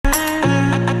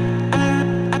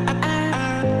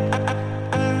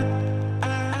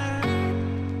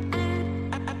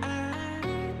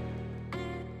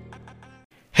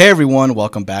Hey everyone,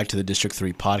 welcome back to the District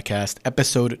 3 podcast,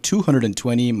 episode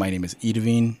 220. My name is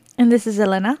Edavine. And this is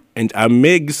Elena. And I'm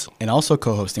Miggs. And also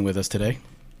co-hosting with us today,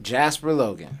 Jasper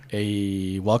Logan.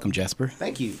 Hey, welcome Jasper.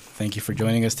 Thank you. Thank you for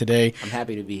joining us today. I'm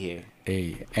happy to be here.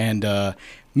 Hey, and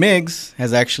Miggs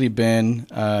has actually been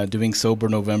doing Sober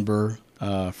November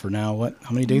for now, what?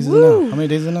 How many days is it now? How many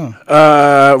days is it now?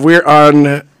 We're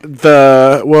on when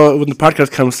the podcast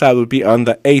comes out, it will be on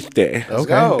the 8th day. Let's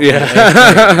go.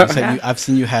 Yeah. I've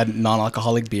seen you had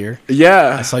non-alcoholic beer.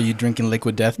 Yeah. I saw you drinking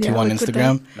Liquid Death too Yeah, on Liquid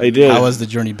Instagram. Death. I did. How has the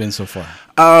journey been so far?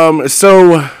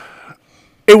 So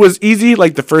it was easy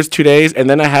like the first 2 days, and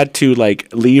then I had to like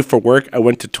leave for work. I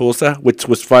went to Tulsa, which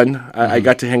was fun. I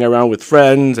got to hang around with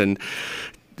friends and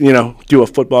do a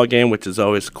football game, which is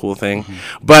always a cool thing.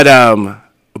 But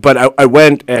I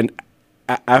went, and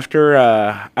after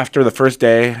the first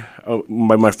day,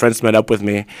 my friends met up with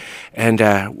me, and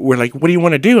we're like, "What do you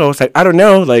want to do?" I was like, "I don't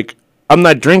know. Like, I'm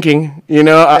not drinking.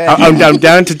 I'm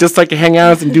down to just like hang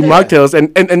out and do mocktails."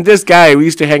 And this guy, we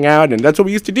used to hang out, and that's what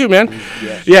we used to do, man.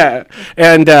 Yes. Yeah.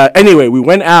 And anyway, we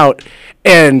went out,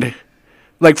 and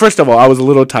like, first of all, I was a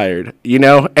little tired,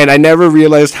 and I never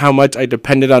realized how much I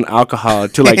depended on alcohol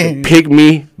to like pick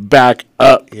me back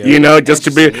up, just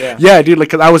to be, dude, like,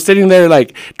 cause I was sitting there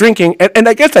like drinking, and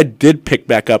I guess I did pick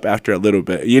back up after a little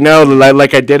bit,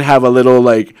 like I did have a little,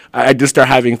 like, I did start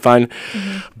having fun,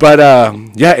 but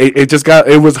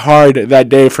it was hard that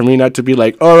day for me not to be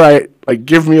like, all right, like,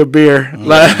 give me a beer,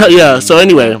 so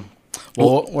anyway.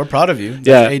 Well, we're proud of you.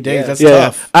 Yeah. 8 days, that's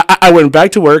tough. I went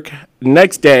back to work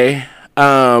next day.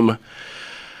 I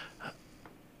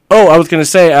was gonna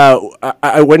say,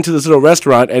 I went to this little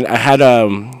restaurant, and I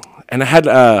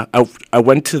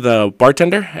went to the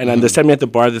bartender, and then they sent me at the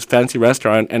bar, this fancy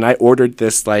restaurant, and I ordered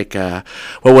this like, what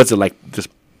was it, like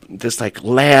this like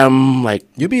lamb, like,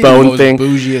 You be bone the most thing.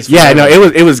 bougie as Yeah, fuck. no,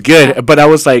 it was good, but I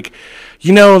was like,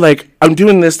 like, I'm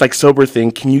doing this like sober thing.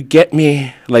 Can you get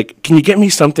me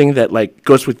something that like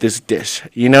goes with this dish?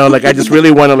 Like, I just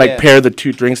really want to like pair the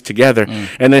two drinks together.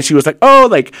 And then she was like, "Oh,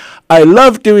 like, I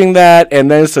love doing that." And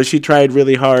then so she tried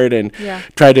really hard and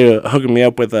tried to hook me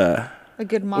up with a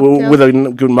good mocktail. with a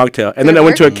good mocktail. And Did then it I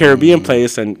went to a work? Caribbean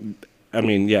place, and I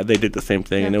mean, they did the same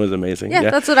thing, and it was amazing. Yeah,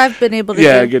 that's what I've been able to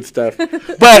Yeah, do. good stuff.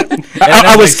 But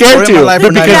I was like, scared story of my too life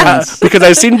for 9 because months. because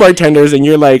I've seen bartenders, and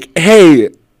you're like, "Hey,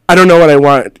 I don't know what I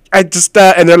want. I just,"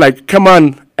 and they're like, "Come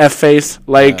on, F-face,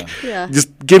 like, Yeah. just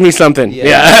give me something."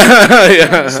 Yeah.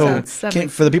 Yeah. So, That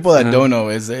makes for the people that don't know,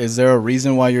 is there a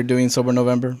reson why you're doing Sober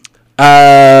November?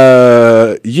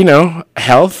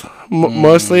 Health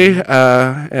mostly,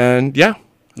 and yeah.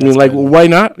 I mean, like, good. why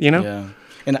not? Yeah.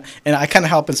 And I kind of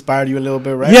helped inspire you a little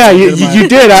bit, right? Yeah, A you bit of my-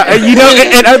 did.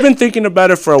 And I've been thinking about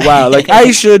it for a while. Like,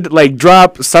 I should like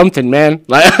drop something, man.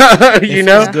 Like, It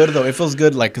feels good though. It feels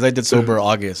good, like, because I did sober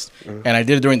August, and I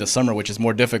did it during the summer, which is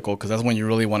more difficult because that's when you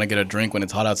really want to get a drink when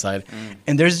it's hot outside.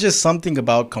 And there's just something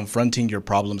about confronting your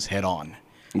problems head on,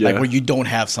 like Yeah. where you don't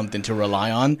have something to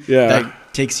rely on. Yeah. That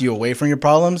takes you away from your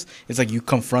problems. It's like you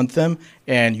confront them,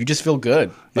 and you just feel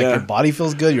good. Like Yeah. your body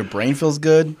feels good, your brain feels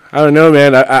good. I don't know,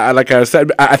 man. I like I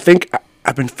said, I think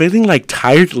I've been feeling like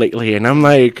tired lately, and I'm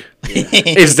like,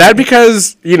 is that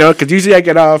because because usually I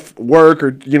get off work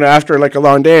or after like a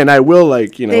long day, and I will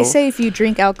like They say if you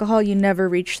drink alcohol, you never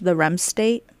reach the REM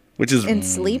state which is in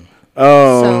sleep.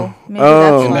 oh So maybe oh.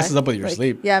 that's It why. messes up with your Like,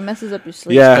 sleep. Yeah, it messes up your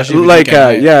sleep. yeah, Especially if you like drink at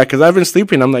night. yeah, because I've been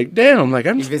sleeping. I'm like, damn, like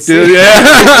I'm You've been still sleeping.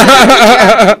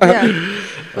 Yeah.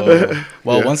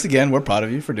 Well, Yeah. once again, we're proud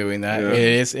of you for doing that. Yeah.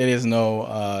 It is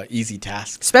no easy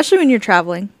task. Especially when you're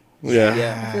traveling.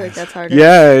 yeah. I feel like that's harder.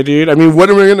 Yeah, dude. I mean, what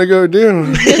am I gonna go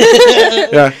do?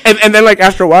 Yeah, and then like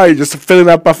after a while, you're just filling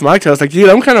up off mocktails. Like, dude,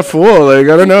 I'm kind of full. Like,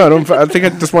 I don't know. I think I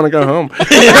just want to go home.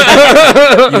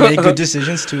 You make good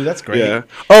decisions too. That's great. Yeah.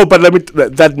 Oh, but let me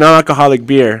that non-alcoholic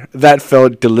beer that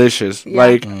felt delicious.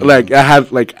 Yeah. Like I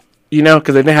had like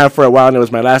because I didn't have it for a while, and it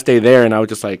was my last day there, and I was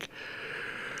just like,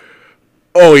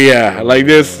 oh yeah, like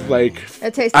this, like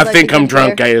It tastes I like think a I'm good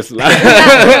drunk, beer. guys.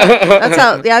 That's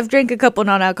how. Yeah, I've drank a couple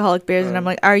non-alcoholic beers, and I'm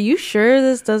like, "Are you sure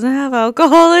this doesn't have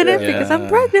alcohol in it? Because I'm Yeah.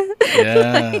 pregnant."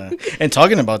 Yeah. And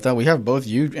talking about that, we have both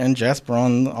you and Jasper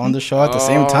on the show at the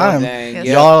same Oh, time. dang, Yes.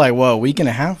 yeah. Y'all are like, what, a week and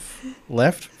a half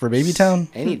left for Baby Town?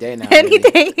 Any day now. Any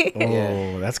really. day.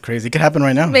 Oh, that's crazy. It could happen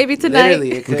right now. Maybe tonight.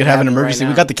 Literally, it We could have an happen right emergency.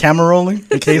 We now. got the camera rolling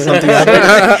in case something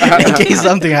happens. In case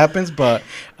something happens, but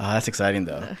that's exciting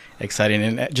though. Exciting,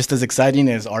 and just as exciting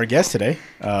as our guest today.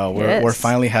 We're Yes.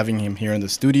 finally having him here in the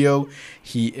studio.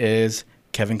 He is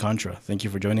Kevin Contra. Thank you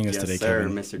for joining us Yes, today, sir,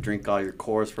 Kevin. Mr. Drink All Your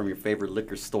Cores from your favorite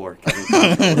liquor store. Kevin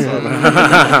Contra, what's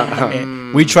up?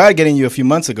 And we tried getting you a few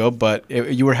months ago, but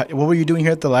what were you doing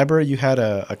here at the library? You had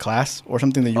a class or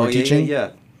something that you were teaching?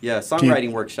 Yeah,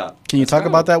 songwriting workshop. Can you talk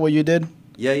about that, what you did?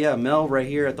 Yeah, Mel right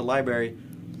here at the library.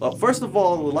 Well, first of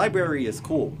all, the library is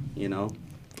cool,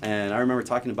 and I remember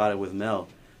talking about it with Mel,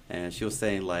 and she was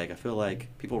saying, like, I feel like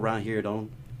people around here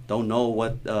don't know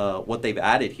what they've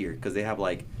added here, because they have,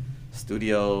 like,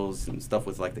 studios and stuff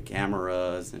with, like, the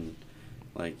cameras, and,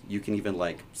 like, you can even,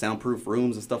 like, soundproof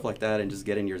rooms and stuff like that and just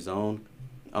get in your zone.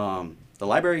 The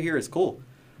library here is cool.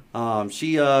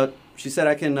 She said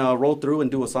I can roll through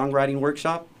and do a songwriting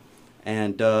workshop,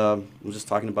 and I'm just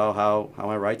talking about how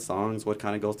I write songs, what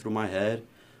kind of goes through my head.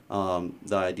 The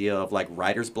idea of, like,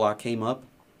 writer's block came up,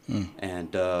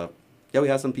 and we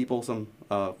had some people, some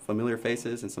familiar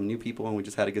faces and some new people, and we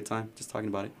just had a good time just talking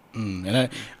about it. And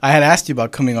I had asked you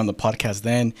about coming on the podcast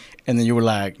then, and then you were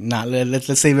like, "Nah, let's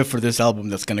save it for this album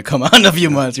that's gonna come out in a few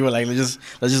months." You were like, "Let's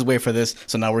just wait for this."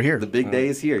 So now we're here. The big day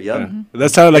is here. Yep. Yeah.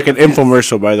 That sounded like an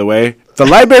infomercial, by the way. The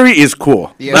library is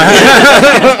cool. They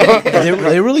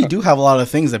really do have a lot of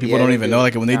things that people don't even know.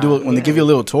 Like when they give you a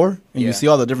little tour and you see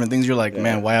all the different things, you're like,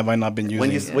 "Man, why have I not been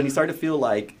using it?" When you start to feel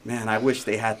like, man, I wish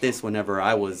they had this whenever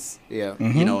I was,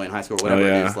 Mm-hmm. in high school or whatever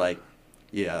it is. Like,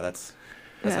 that's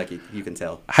like you can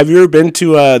tell. Have you ever been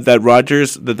to that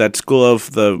Rogers, that school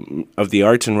of the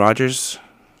arts in Rogers?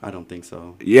 I don't think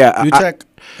so. Yeah, UTech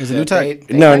is it UTech?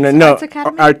 No, Arts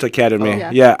Academy? Art Academy. Oh.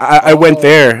 Yeah, I went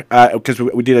there because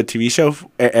we did a TV show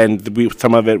and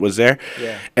some of it was there.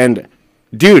 Yeah. And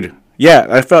dude, yeah,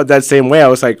 I felt that same way. I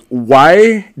was like,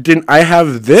 why didn't I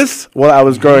have this while I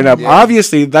was growing up? Yeah.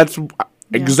 Obviously, that's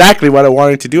exactly what I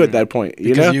wanted to do at that point.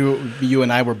 Because you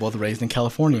and I were both raised in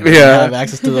California. Yeah. We have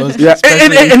access to those. Yeah,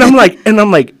 and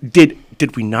I'm like, did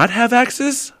we not have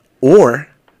access, or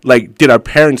like did our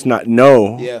parents not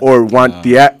know, or want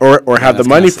or have the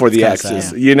money for the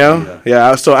access? sad.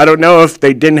 Yeah. So I don't know if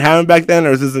they didn't have it back then,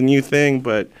 or is this a new thing?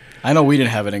 But I know we didn't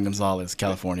have it in Gonzales,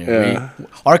 California. Yeah.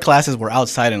 Our classes were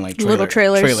outside in like Little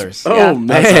trailers. oh Yeah.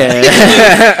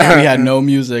 man, We had no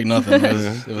music, nothing.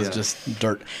 It was just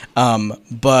dirt.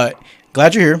 But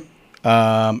glad you're here.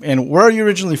 And where are you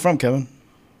originally from, Kevin?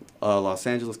 Los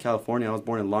Angeles, California. I was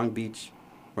born in Long Beach,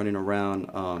 running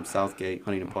around Southgate,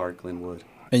 Huntington Park, Glenwood.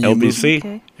 And you LBC.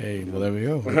 Okay. Hey, well, there we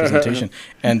go. Representation.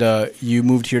 And you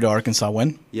moved here to Arkansas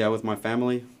when? Yeah, with my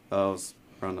family. I was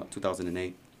around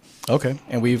 2008. Okay.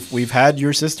 And we've had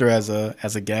your sister as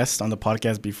a guest on the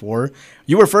podcast before.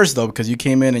 You were first though, because you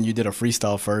came in and you did a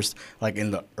freestyle first, like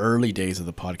in the early days of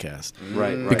the podcast.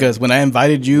 Right. Because when I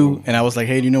invited you and I was like,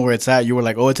 "Hey, do you know where it's at?" You were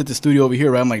like, "Oh, it's at the studio over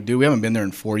here." Right? I'm like, "Dude, we haven't been there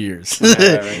in 4 years."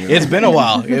 It's been a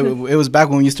while. It was back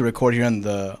when we used to record here on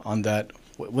that.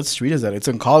 What street is that? It's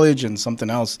in College and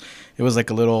something else. It was like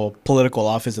a little political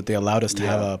office that they allowed us to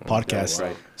have a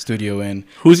podcast studio in.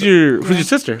 who's your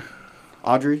sister?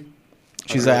 Audrey.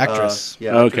 She's an actress.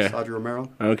 Okay. Actress Audrey Romero.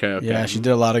 Okay. Yeah, she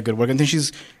did a lot of good work. I think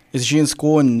is she in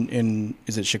school in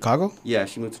is it Chicago? Yeah,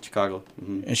 she moved to Chicago.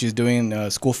 And she's doing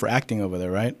school for acting over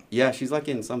there, right? Yeah, she's like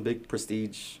in some big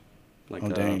prestige, like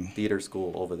dang. Theater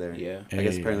school over there. Yeah. I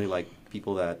guess Hey. apparently like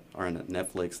people that are on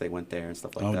Netflix, they went there and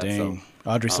stuff like that. Dang. So,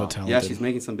 Audrey's so talented. yeah, she's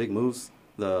making some big moves.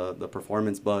 The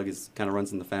performance bug is kind of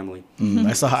runs in the family.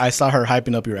 I saw her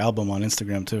hyping up your album on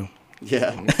Instagram too.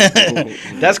 Yeah.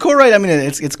 That's cool, right? I mean,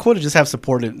 it's cool to just have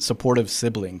supportive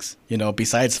siblings,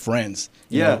 besides friends.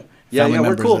 Yeah. family We're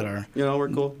members cool. that are. We're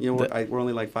cool. We're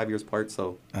only like 5 years apart,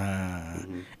 so.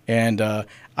 And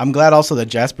I'm glad also that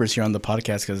Jasper's here on the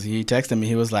podcast because he texted me.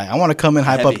 He was like, "I want to come and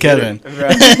hype Heavy up Kevin."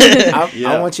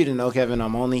 I want you to know, Kevin,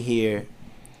 I'm only here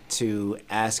to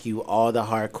ask you all the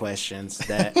hard questions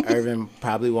that Irvin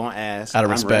probably won't ask. Out of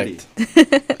I'm respect,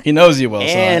 he knows you well.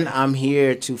 And so I'm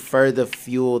here to further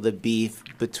fuel the beef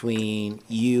between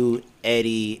you,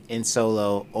 Eddie, and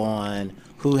Solo on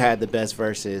who had the best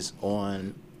verses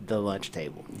on the lunch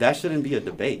table. That shouldn't be a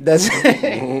debate. That's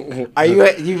you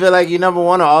feel like you're number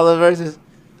one on all the verses?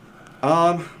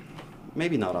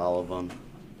 Maybe not all of them,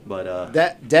 but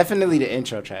That definitely the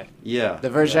intro track. yeah. The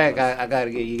verse yeah, track, I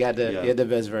gotta get you. Got the Yeah. you're the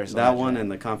best verse. That on one track.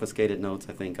 and the confiscated notes.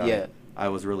 I think. Yeah. I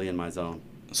was really in my zone.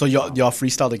 So y'all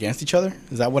freestyled against each other?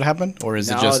 Is that what happened, or is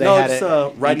it No, just? They No, had it's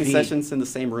a writing EP. sessions in the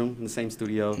same room, in the same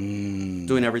studio,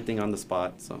 doing everything on the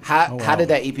spot. So. How did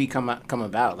that EP come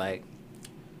about? Like,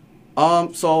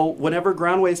 So whenever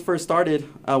Groundwaves first started,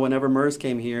 whenever Murs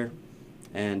came here,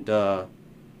 and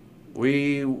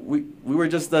we were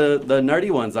just the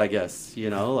nerdy ones, I guess.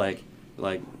 Like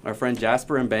Like our friend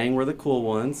Jasper and Bang were the cool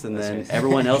ones, and then right.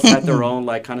 everyone else had their own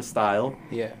like kind of style.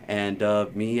 Yeah. And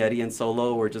me, Eddie, and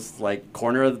Solo were just like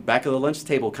corner of the back of the lunch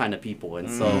table kind of people, and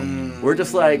so we're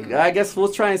just like, I guess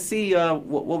we'll try and see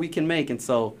what we can make. And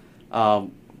so,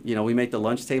 you know, we made the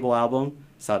Lunch Table album.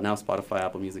 It's out now, Spotify,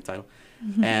 Apple Music title,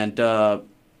 and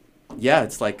yeah,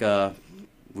 it's like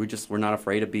we're not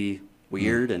afraid to be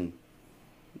weird and,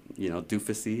 you know,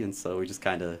 doofusy, and so we just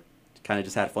kind of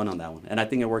just had fun on that one, and I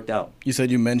think it worked out. You said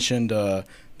you mentioned that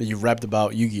you rapped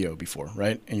about Yu-Gi-Oh before,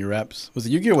 right? In your raps, was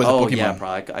it Yu-Gi-Oh or was it Pokemon? Yeah,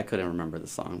 probably. I couldn't remember the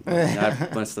song. But I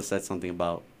must have said something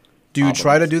about. Do you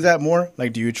try to do that more?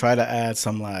 Like, do you try to add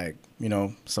some, like, you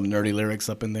know, some nerdy lyrics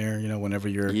up in there? You know, whenever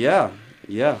you're. Yeah,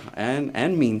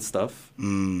 and mean stuff.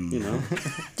 You know.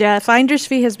 Yeah, Finder's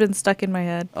Fee has been stuck in my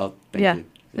head. Oh, thank Yeah. you.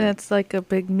 That's like a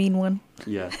big mean one.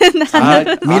 Yeah.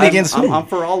 Mean against who? I'm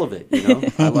for all of it. You know,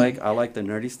 I like the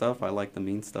nerdy stuff. I like the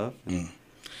mean stuff.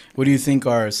 What do you think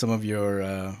are some of your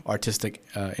artistic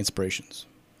inspirations?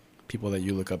 People that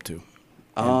you look up to?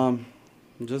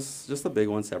 Just the big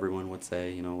ones everyone would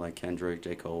say. You know, like Kendrick,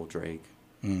 J. Cole, Drake.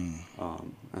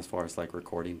 As far as like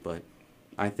recording, but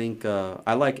I think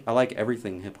I like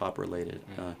everything hip hop related.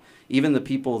 Even the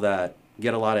people that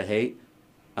get a lot of hate.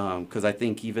 Because I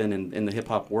think even in the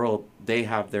hip-hop world, they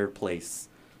have their place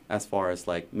as far as,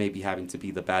 like, maybe having to be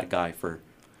the bad guy for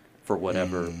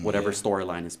whatever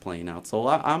storyline is playing out. So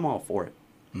I'm all for it.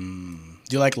 Do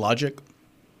you like Logic?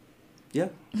 Yeah.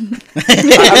 I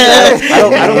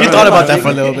don't. You thought about that for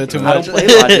a little bit too I much. don't play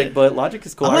Logic, but Logic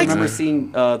is cool. I like remember it.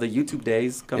 seeing the YouTube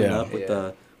days coming up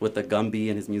Yeah. with the Gumby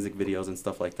and his music videos and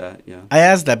stuff like that. Yeah. I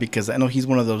asked that because I know he's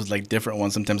one of those like different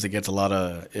ones. Sometimes it gets a lot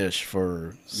of ish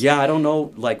for. Yeah, I don't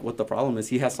know like what the problem is.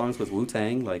 He has songs with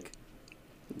Wu-Tang, like.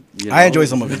 You know? I enjoy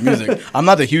some of his music. I'm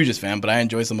not the hugest fan, but I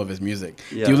enjoy some of his music.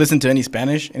 Yeah. Do you listen to any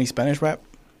Spanish rap?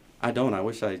 I don't. I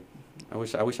wish I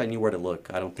knew where to look.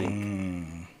 I don't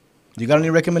think. You got any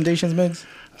recommendations, Migs?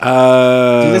 Do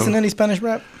Uh, you listen to any Spanish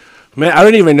rap? Man, I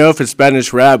don't even know if it's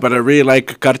Spanish rap, but I really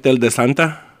like Cartel de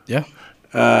Santa. Yeah.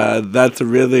 That's a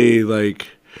really like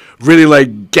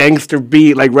gangster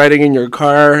beat, like riding in your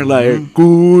car, like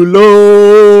culo,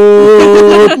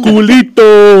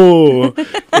 culito.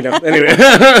 You know, anyway.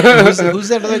 Who's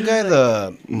that other guy?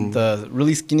 The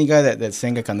really skinny guy that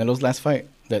sang at Canelo's last fight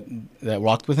that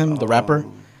rocked with him, the rapper.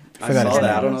 I forgot his saw that.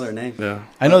 name. I don't know their name. Yeah.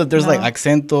 I know that there's like No.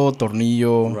 Accento,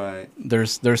 Tornillo. Right.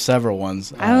 There's several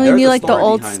ones. I only There's knew a like the story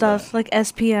old behind stuff, that. like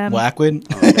SPM. Well, Aquid.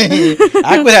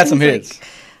 Aquid had some hits.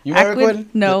 You remember Aquid? Aquid?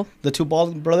 No. The two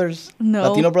bald brothers?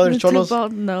 No. Latino brothers, The two cholos?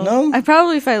 bald- no. No? I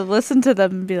probably, if I listened to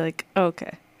them, be like,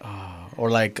 okay. Or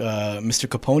like Mr.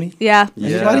 Capone? Yeah.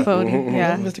 Yeah. Mr. Capone.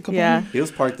 Yeah. Mr. Capone? Yeah. He was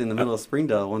parked in the middle of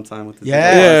Springdale one time with his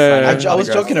Yeah. Yeah. I was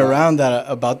joking around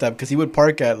about that because he would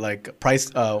park at like Price.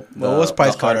 What was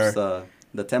Price Carter?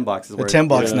 The 10 boxes. The 10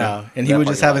 bucks Yeah. now, and he That would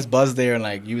just parking have lot. his buzz there, and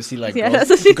like you would see like Yeah, that's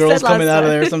what she girls said coming last out of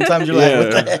time. there. Sometimes you're Yeah. like,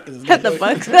 what the heck is this Had guy the doing?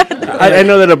 bugs. I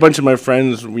know that a bunch of my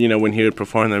friends, you know, when he would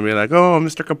perform, they'd be like, "Oh,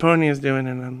 Mr. Capone is doing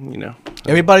it," and you know,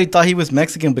 Everybody thought he was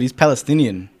Mexican, but he's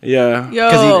Palestinian yeah,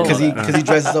 Yo. because he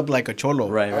dresses up like a cholo.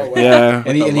 Right. yeah,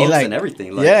 And he The looks like and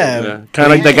everything. Like, yeah. kind of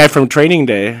like that guy from Training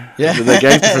Day. Yeah. the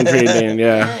gangster from Training Day.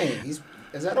 Yeah, Hey,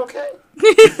 is that okay?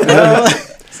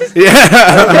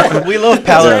 yeah. we love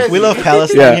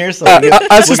Palestine Yeah. here, so Us we'll give him a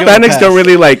Hispanics pass. don't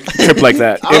really like trip like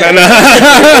that. You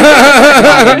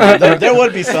know? there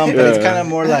would be some, but it's kind of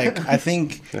more like I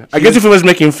think. I guess if it was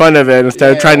making fun of it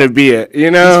instead of trying to be it, you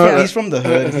know? He's from the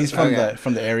hood. He's from Okay.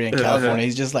 from the area in California.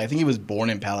 He's just like I think he was born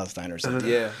in Palestine or something.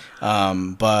 Yeah.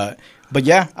 But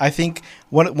yeah, I think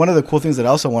one of the cool things that I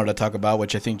also wanted to talk about,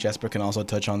 which I think Jesper can also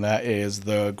touch on, that is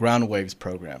the Ground Waves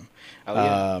program. Oh,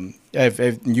 yeah. If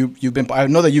you've been, I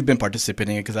know that you've been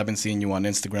participating because I've been seeing you on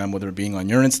Instagram, whether it being on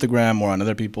your Instagram or on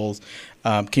other people's.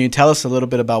 Can you tell us a little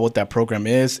bit about what that program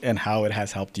is and how it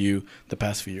has helped you the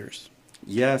past few years?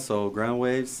 Yeah, so Ground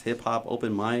Waves, hip hop,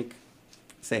 open mic.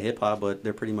 Say hip hop, but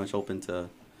they're pretty much open to,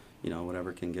 you know,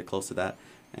 whatever can get close to that.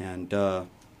 And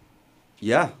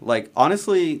yeah, like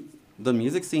honestly, the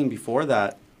music scene before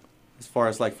that, as far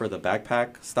as like for the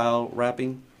backpack style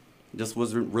rapping, just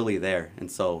wasn't really there.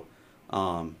 And so,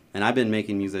 and I've been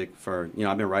making music for, you know,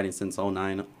 I've been writing since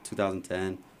 2009,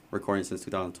 2010, recording since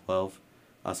 2012.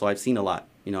 So I've seen a lot.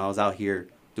 You know, I was out here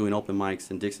doing open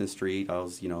mics in Dixon Street. I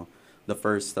was, you know, the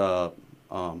first local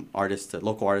artist to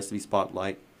be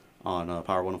spotlight on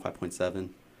Power 105.7.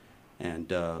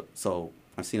 And so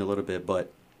I've seen a little bit.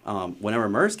 But whenever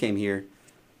MERS came here,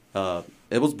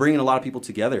 it was bringing a lot of people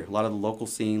together. A lot of the local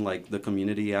scene, like the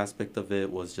community aspect of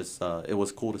it, was just it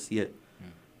was cool to see it.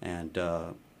 And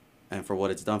for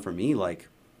what it's done for me, like,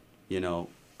 you know,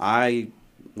 I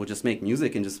would just make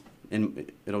music and just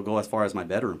it'll go as far as my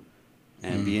bedroom,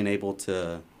 and being able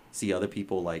to see other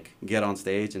people like get on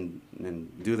stage and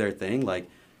do their thing, like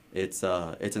it's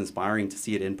inspiring to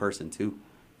see it in person too,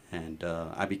 and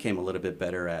I became a little bit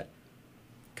better at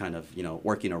kind of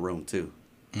working a room too.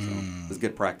 So it's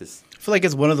good practice. I feel like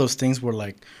it's one of those things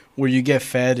where you get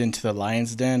fed into the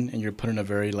lion's den and you're put in a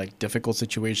very like difficult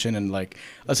situation, and like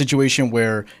a situation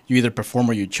where you either perform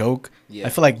or you choke. I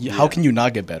feel like how can you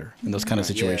not get better in those kind of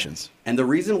situations? And the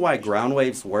reason why Ground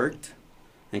Waves worked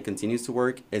and continues to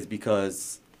work is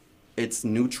because it's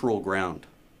neutral ground.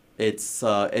 It's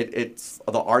the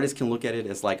artist can look at it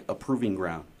as like a proving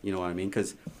ground. You know what I mean?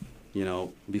 Because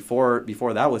before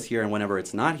that was here, and whenever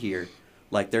it's not here,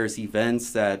 like there's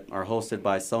events that are hosted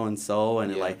by so and so,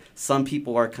 and like some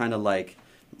people are kind of like,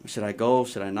 should I go?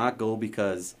 Should I not go?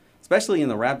 Because especially in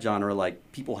the rap genre,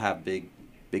 like people have big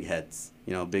heads,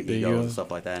 big egos and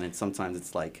stuff like that, and sometimes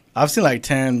it's like I've seen like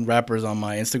 10 rappers on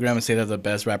my Instagram and say they're the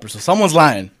best rappers, so someone's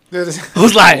lying.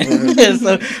 Who's lying?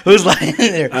 So, who's lying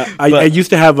there? I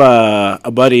used to have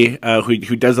a buddy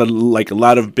who does a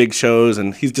lot of big shows,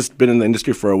 and he's just been in the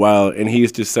industry for a while, and he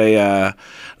used to say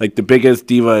like the biggest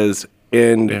divas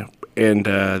in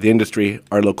the industry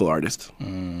are local artists.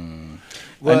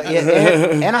 Well,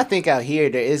 and I think out here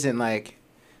there isn't like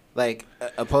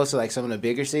opposed to like some of the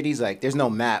bigger cities, like there's no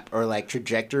map or like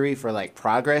trajectory for like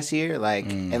progress here. Like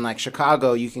in like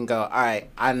Chicago, you can go, all right,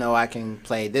 I know I can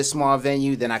play this small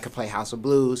venue, then I can play House of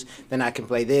Blues, then I can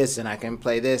play this, and I can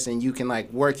play this, and you can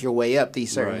like work your way up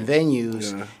these certain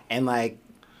venues and like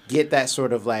get that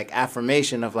sort of like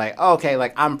affirmation of like, oh, okay,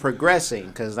 like I'm progressing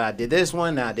because I did this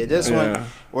one, now I did this one.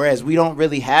 Whereas we don't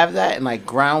really have that, and like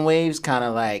Ground Waves kind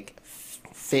of like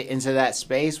fit into that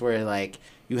space where like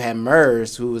you had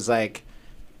Murs, who was like,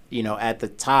 at the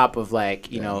top of like,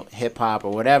 hip hop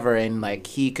or whatever, and like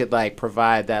he could like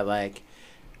provide that like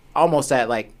almost that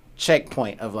like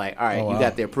checkpoint of like, all right, you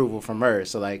got the approval from Murs,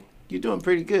 so like you're doing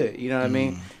pretty good, you know what I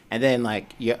mean? And then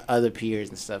like your other peers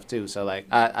and stuff too. So like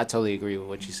I totally agree with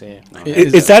what you're saying.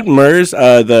 Is that Murs,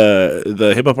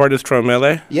 the hip hop artist from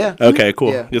LA? Yeah. Okay,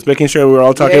 cool. Yeah. Just making sure we're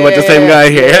all talking about the same guy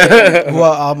here.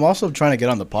 Well, I'm also trying to get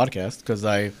on the podcast because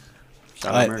I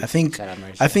think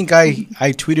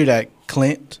I tweeted at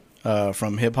Clint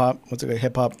from Hip Hop. What's it?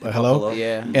 Hip Hop Hello.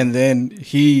 Yeah. And then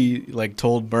he like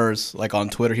told Murs like on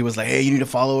Twitter. He was like, "Hey, you need to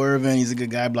follow Irvin. He's a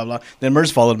good guy." Blah blah. Then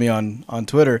Murs followed me on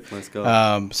Twitter. Let's go.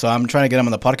 So I'm trying to get him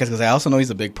on the podcast because I also know he's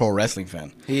a big pro wrestling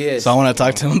fan. He is. So I want to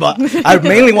talk to him about. I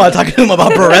mainly want to talk to him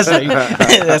about pro wrestling.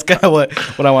 That's kind of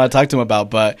what I want to talk to him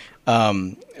about. But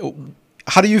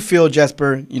how do you feel,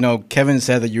 Jesper? Kevin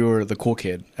said that you were the cool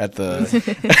kid at the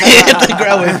at the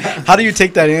Ground Wave. How do you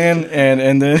take that in?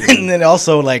 And then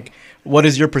also like, what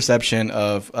is your perception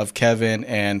of Kevin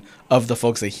and of the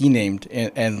folks that he named,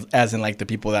 and as in like the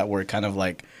people that were kind of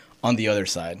like on the other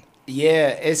side?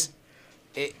 Yeah,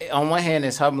 on one hand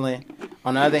it's humbling.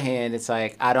 On the other hand, it's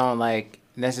like I don't like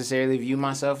necessarily view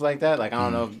myself like that. Like I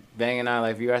don't know if Bang and I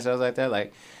like view ourselves like that.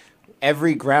 Like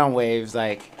every Ground Waves,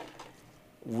 like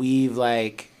we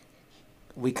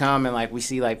come and like we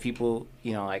see like people,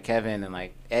 like Kevin and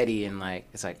like Eddie, and like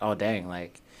it's like, oh dang,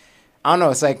 like I don't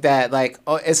know, it's like that, like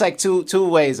it's like two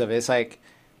ways of it. It's like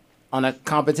on a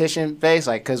competition base,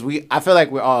 like because I feel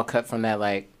like we're all cut from that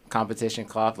like competition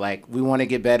cloth. Like we want to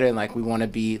get better, and like we want to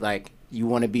be like, you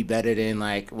want to be better than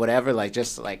like whatever, like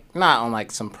just like not on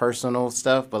like some personal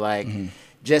stuff, but like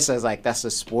just as like that's the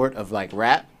sport of like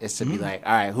rap is to be like,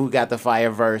 all right, who got the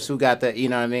fire verse, who got the, you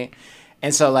know what I mean?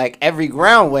 And so, like, every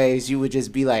Ground Waves, you would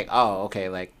just be like, oh, okay,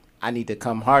 like, I need to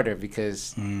come harder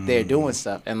because they're doing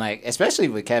stuff. And, like, especially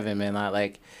with Kevin, man,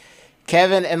 like,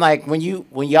 Kevin, and, like, when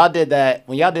y'all did that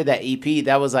EP,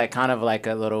 that was, like, kind of like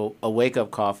a wake-up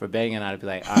call for Bang and I to be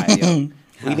like, all right, yo,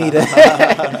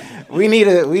 we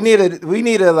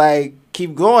need to, like,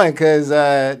 keep going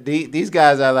because these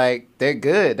guys are, like, they're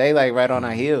good. They, like, right on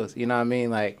our heels, you know what I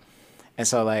mean? Like, and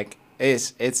so, like,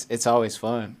 it's always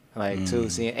fun, like, to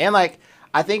see it. And, like,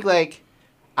 I think like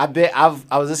I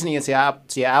was listening to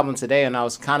your album today, and I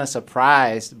was kind of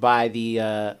surprised by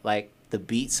the like the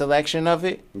beat selection of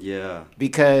it. Yeah.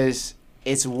 Because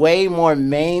it's way more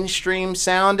mainstream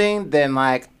sounding than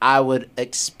like I would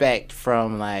expect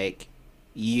from like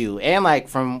you, and like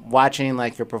from watching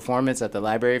like your performance at the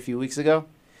library a few weeks ago.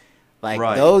 Like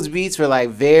those beats were like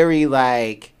very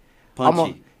like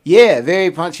punchy.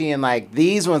 Very punchy, and like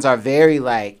these ones are very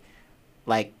like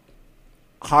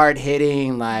hard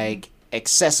hitting, like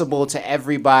accessible to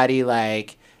everybody.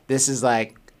 Like this is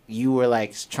like you were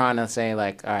like trying to say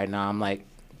like, all right, now I'm like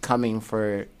coming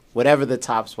for whatever the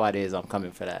top spot is. I'm coming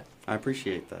for that. I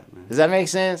appreciate that, man. Does that make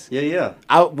sense? Yeah.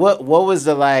 What was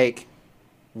the like?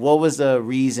 what was the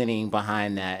reasoning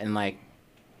behind that and like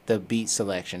the beat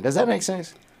selection? Does that make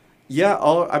sense? Yeah,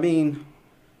 I mean,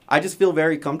 I just feel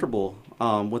very comfortable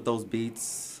with those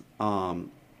beats.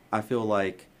 I feel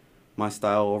like my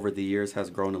style over the years has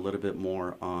grown a little bit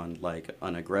more on like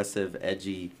an aggressive,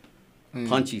 edgy,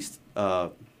 punchy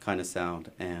kind of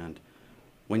sound. And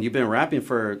when you've been rapping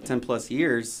for 10 plus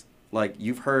years, like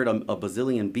you've heard a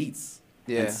bazillion beats.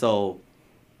 Yeah. And so,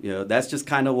 that's just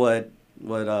kind of what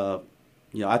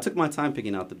I took my time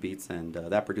picking out the beats, and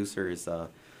that producer is.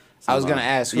 I was gonna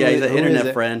ask. Yeah, he's an internet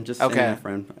it? friend, just Okay. internet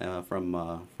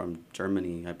friend from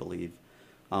Germany, I believe.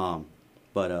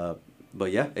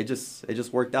 But yeah, it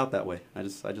just worked out that way. I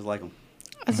just like him.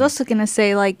 I was also gonna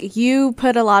say, like, you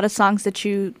put a lot of songs that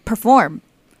you perform,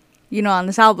 on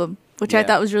this album, which I Yeah.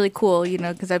 thought was really cool,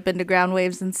 because I've been to Ground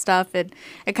Waves and stuff, and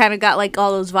it kind of got like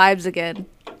all those vibes again.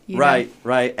 Right.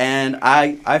 And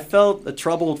I felt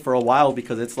troubled for a while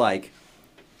because it's like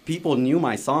people knew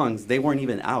my songs, they weren't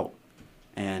even out.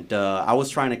 And I was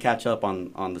trying to catch up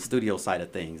on the studio side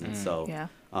of things, and so Yeah.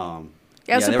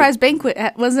 I I was surprised Banquet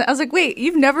wasn't. I was like, wait,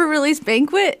 you've never released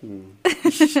Banquet?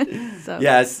 So.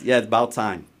 Yeah, it's about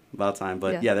time.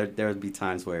 But Yeah. there would be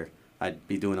times where I'd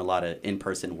be doing a lot of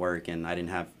in-person work, and I didn't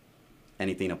have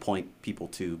anything to point people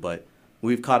to. But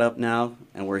we've caught up now,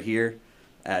 and we're here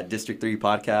at District 3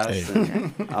 Podcast.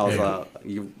 Hey. And I was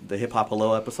the Hip Hop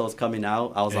Hello episode's coming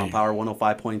out. I was on Power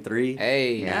 105.3.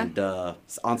 Hey. And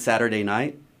on Saturday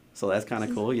night. So that's kind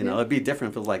of cool, It'd be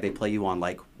different if it was like they play you on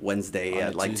like Wednesday On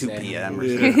at a like Tuesday. 2 p.m. or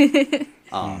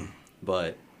something.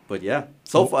 But yeah,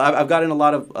 so far I've gotten a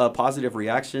lot of positive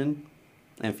reaction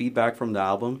and feedback from the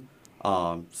album.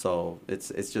 So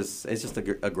it's just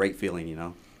a great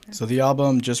feeling, So the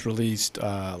album just released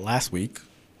last week,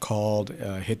 called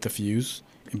 "Hit the Fuse,"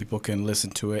 and people can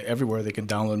listen to it everywhere. They can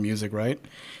download music, right?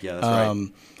 Yeah, that's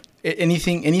right.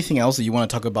 Anything else that you want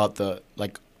to talk about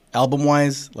album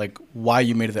wise, like why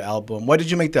you made the album? Why did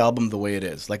you make the album the way it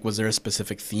is? Like, was there a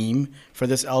specific theme for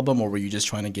this album, or were you just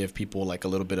trying to give people like a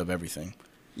little bit of everything?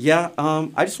 Yeah,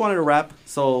 I just wanted to rap,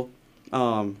 so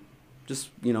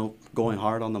just going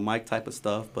hard on the mic type of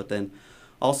stuff. But then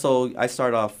also I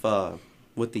start off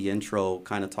with the intro,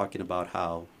 kind of talking about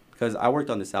how, because I worked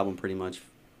on this album pretty much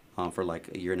for like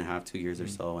a year and a half, 2 years or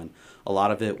so, and a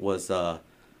lot of it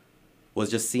was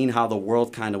just seeing how the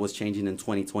world kind of was changing in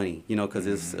 2020, because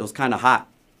it was kind of hot,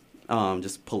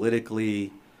 just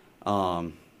politically,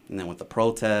 and then with the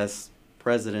protests,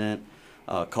 president,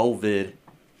 COVID,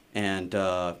 and,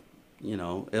 it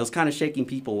was kind of shaking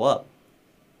people up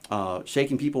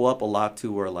a lot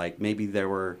to where, like, maybe there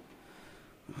were,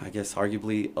 I guess,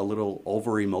 arguably a little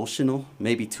over-emotional,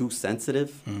 maybe too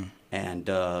sensitive, and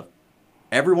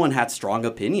everyone had strong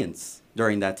opinions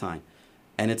during that time.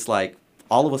 And it's like,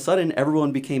 all of a sudden,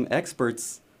 everyone became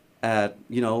experts at,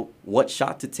 what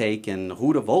shot to take and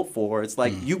who to vote for. It's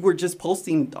like you were just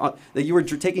posting that you were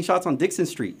taking shots on Dixon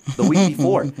Street the week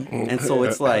before. And so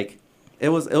it's like, it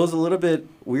was a little bit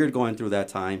weird going through that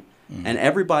time. And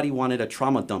everybody wanted a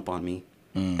trauma dump on me.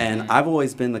 And I've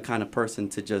always been the kind of person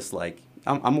to just like,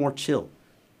 I'm more chill,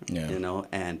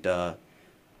 and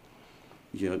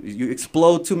you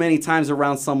explode too many times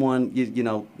around someone,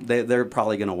 they're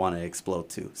probably going to want to explode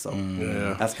too. So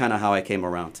that's kind of how I came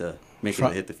around to making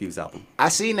the Hit the Fuse album. I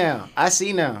see now.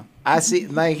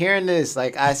 Like, hearing this,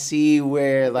 like, I see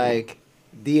where, like,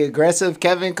 the aggressive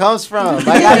Kevin comes from.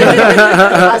 Like,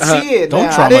 I see it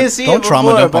now. I didn't see it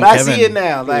before, but I see it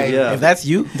now. Like, If that's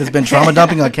you that's been trauma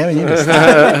dumping on Kevin, you just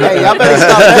hey, y'all better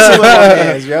stop messing with my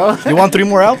hands, yo. You want 3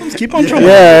 more albums? Keep on trauma.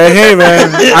 Yeah, hey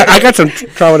man, I got some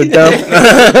trauma to dump.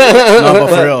 No, but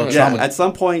for real, Yeah, trauma. at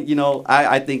some point,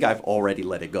 I think I've already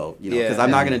let it go, because I'm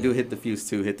not going to do Hit the Fuse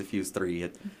 2, Hit the Fuse 3.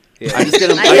 I'm just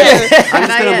going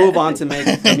to move on to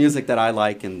make the music that I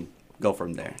like and go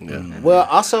from there. Well,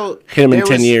 also Hit him in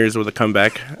 10 years with a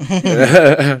comeback.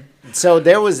 So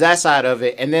there was that side of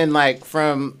it, and then like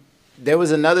there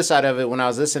was another side of it when I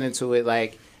was listening to it,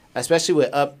 like especially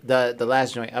with the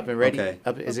last joint, Up and Ready.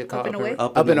 Okay. Is it called Up and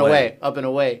Away? Up and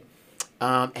Away.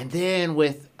 And then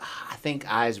with I think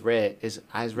Eyes Red,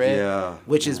 Yeah.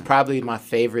 which is probably my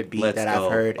favorite beat Let's that Go.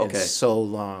 I've heard in Okay. so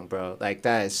long, bro. Like,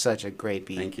 that is such a great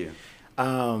beat. Thank you.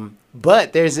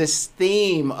 But there's this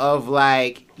theme of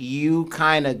like you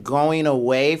kind of going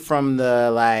away from the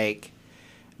like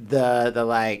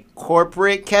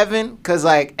corporate Kevin, because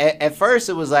like at first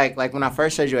it was like when I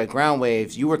first heard you at Ground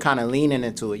Waves, you were kind of leaning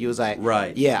into it. You was like,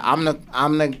 Right. yeah, I'm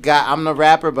the guy, I'm the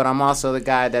rapper, but I'm also the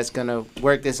guy that's gonna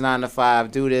work this 9 to 5,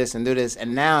 do this,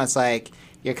 and now it's like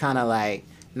you're kind of like,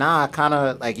 nah, kind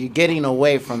of like you're getting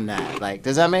away from that. Like,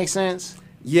 does that make sense?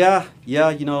 Yeah,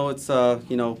 it's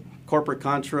corporate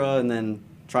Contra and then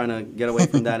trying to get away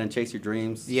from that and chase your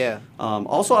dreams. Yeah.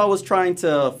 Also, I was trying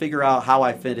to figure out how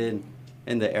I fit in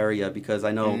the area, because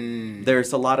I know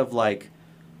there's a lot of like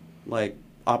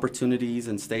opportunities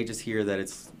and stages here that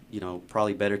it's, you know,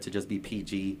 probably better to just be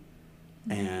PG.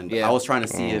 And I was trying to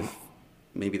see if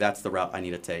maybe that's the route I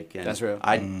need to take. And that's real.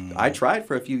 I tried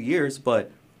for a few years,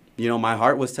 but you know, my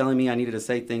heart was telling me I needed to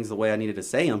say things the way I needed to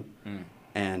say them.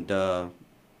 And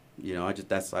you know,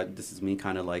 this is me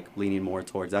kind of like leaning more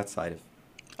towards that side of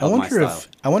I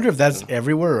wonder if that's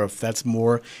everywhere, or if that's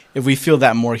more, if we feel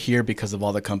that more here because of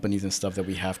all the companies and stuff that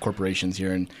we have, corporations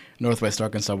here in Northwest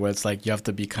Arkansas, where it's like you have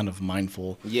to be kind of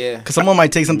mindful. Yeah. Because someone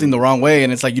might take something the wrong way,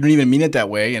 and it's like you don't even mean it that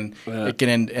way, and it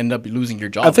can end up losing your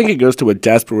job. I think it goes to what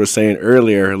Jasper was saying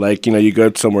earlier. Like, you know, you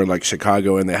go somewhere like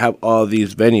Chicago, and they have all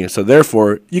these venues. So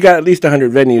therefore, you got at least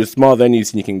 100 venues, small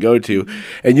venues, you can go to,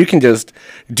 and you can just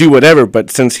do whatever. But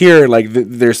since here, like,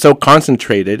 they're so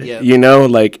concentrated, you know,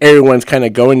 like everyone's kind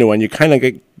of going to one. You kind of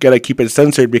got to keep it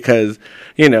censored because,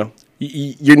 you know,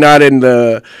 you're not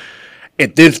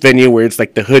at this venue where it's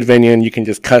like the hood venue and you can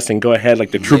just cuss and go ahead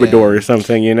like the Troubadour or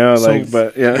something, you know. So like,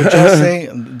 but yeah. Would y'all say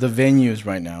the venues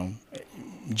right now,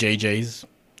 JJ's,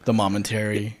 the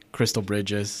Momentary, Crystal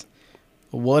Bridges,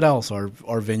 what else are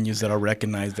venues that are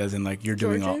recognized as in like you're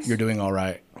doing all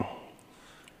right?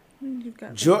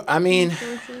 I mean,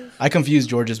 I confuse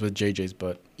George's with JJ's,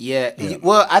 but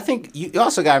well, I think you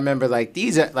also got to remember, like,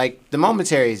 these are like the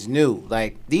Momentary is new.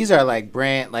 Like, these are like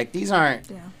brand, like these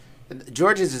aren't.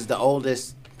 George's is the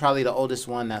oldest, probably the oldest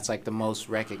one that's like the most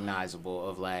recognizable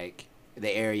of like the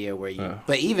area where you.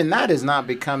 But even that is not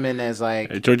becoming as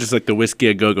like. George is like the Whiskey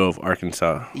a Go Go of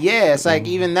Arkansas. Yeah, it's like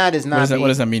even that is not. What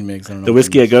does that mean, Migs? I don't know. The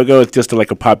Whiskey a Go Go is just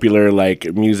like a popular like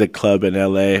music club in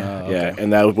LA. Yeah,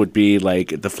 and that would be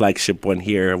like the flagship one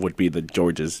here would be the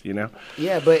George's, you know.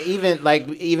 Yeah, but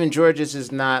even George's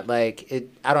is not like it.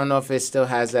 I don't know if it still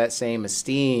has that same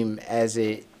esteem as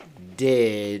it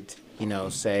did. You know,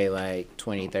 say like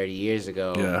 20, 30 years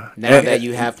ago. Yeah. Now that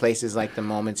you have places like the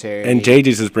Momentary. And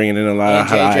JJ's is bringing in a lot of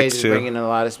hot JJ's is bringing in a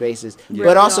lot of spaces. Yeah.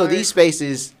 But also these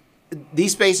spaces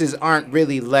aren't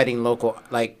really letting local,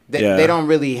 like, they don't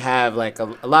really have, like, a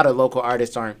lot of local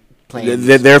artists aren't playing.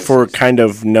 They're therefore kind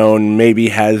of known, maybe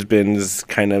has-beens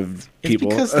kind of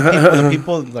people. It's because the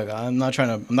people, like, I'm not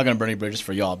going to burn any bridges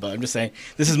for y'all, but I'm just saying,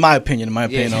 this is my opinion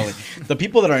only. The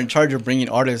people that are in charge of bringing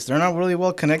artists, they're not really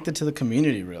well connected to the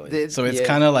community, really. So it's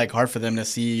kind of, like, hard for them to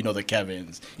see, you know, the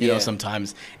Kevins, you know,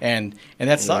 sometimes. And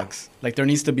that sucks. Like, there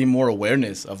needs to be more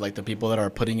awareness of, like, the people that are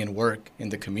putting in work in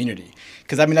the community.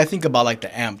 Because, I mean, I think about, like,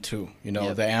 the AMP, too. You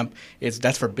know, the AMP,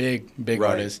 that's for big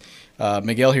artists.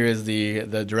 Miguel here is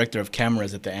the director of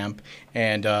cameras at the AMP.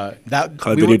 And that...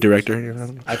 Call it the new director. You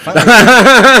know? I finally,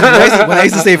 when I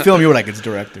used to say film, you were like, it's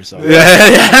director. So,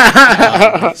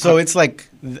 so it's like,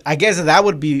 I guess that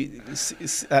would be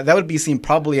seen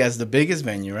probably as the biggest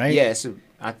venue, right? Yeah, so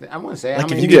I want to say,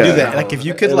 like, if you could do that, like if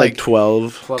you could like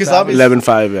 12,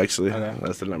 11.5 actually,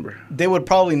 that's the number. They would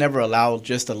probably never allow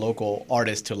just a local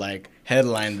artist to like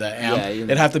headline the AMP.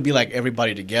 It'd have to be like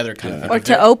everybody together kind of thing. Or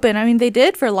to open. I mean, they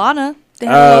did for Lana.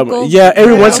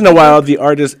 Every once in a while, the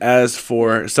artist asks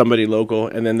for somebody local,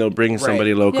 and then they'll bring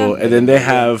somebody local, and then they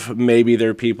have maybe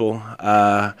their people.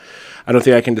 I don't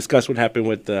think I can discuss what happened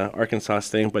with the Arkansas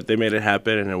thing, but they made it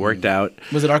happen, and it worked out.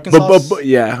 Was it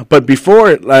Arkansas? But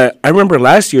before, I remember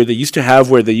last year they used to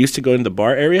have where they used to go in the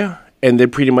bar area, and they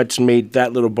pretty much made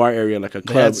that little bar area like a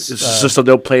club, so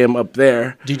they'll play them up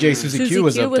there. DJ Susie Q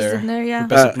was up there. In there, yeah.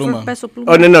 Peso Pluma.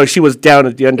 Oh no, she was down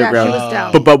at the underground. Yeah, she was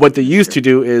down. But what they used to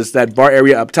do is that bar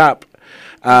area up top.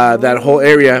 That whole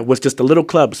area was just a little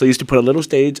club, so they used to put a little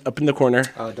stage up in the corner,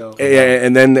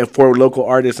 and then for local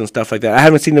artists and stuff like that. I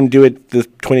haven't seen them do it this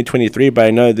 2023, but I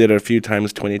know they did it a few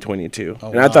times 2022,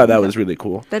 and I thought that was really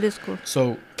cool. That is cool.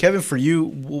 So, Kevin, for you,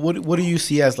 what do you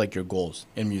see as like your goals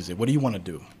in music? What do you want to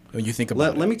do when you think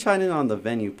about it? Let me chime in on the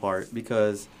venue part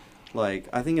because, like,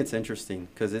 I think it's interesting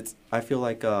because I feel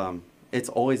like it's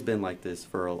always been like this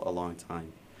for a long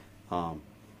time.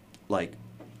 Like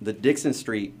the Dixon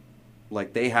Street.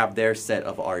 Like, they have their set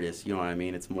of artists, you know what I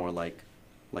mean? It's more like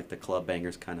the club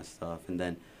bangers kind of stuff. And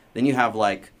then you have,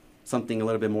 like, something a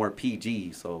little bit more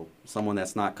PG, so someone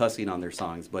that's not cussing on their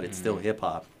songs, but it's still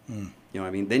hip-hop. You know what I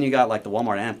mean? Then you got, like, the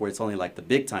Walmart amp where it's only, like, the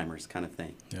big-timers kind of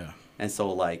thing. Yeah. And so,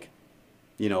 like,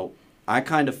 you know, I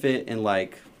kind of fit in,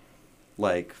 like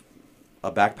a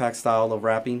backpack style of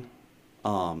rapping.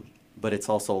 But it's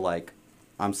also, like,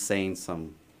 I'm saying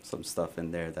some stuff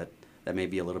in there that may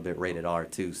be a little bit rated R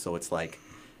too. So it's like,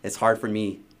 it's hard for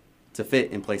me to fit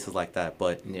in places like that.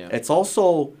 But it's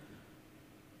also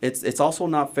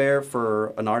not fair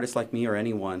for an artist like me or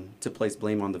anyone to place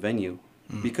blame on the venue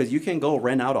because you can go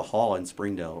rent out a hall in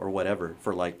Springdale or whatever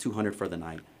for like $200 for the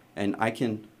night, and I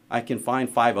can find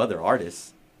 5 other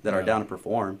artists that are down to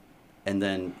perform, and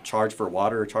then charge for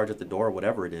water or charge at the door,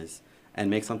 whatever it is, and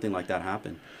make something like that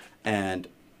happen. And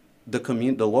the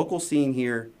local scene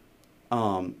here,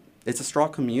 it's a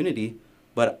strong community,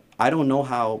 but I don't know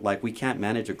how, like, we can't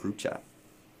manage a group chat.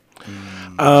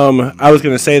 I was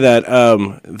gonna say that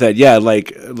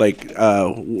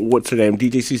what's her name?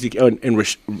 DJ CC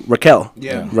and Raquel.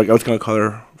 Yeah. I was gonna call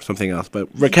her something else, but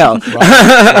Raquel.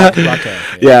 Raquel,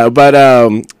 Yeah, but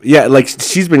like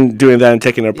she's been doing that and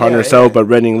taking it upon herself, but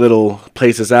renting little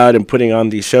places out and putting on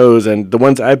these shows, and the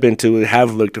ones I've been to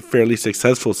have looked fairly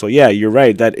successful. So yeah, you're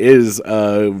right. That is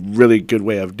a really good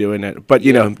way of doing it. But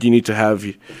you know, you need to have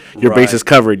your bases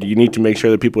covered. You need to make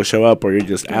sure that people show up, or you're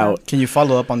just out. Can you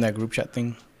follow up on that group chat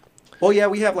thing? Well, yeah,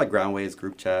 we have like Groundways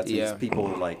group chats. It's people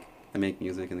like that make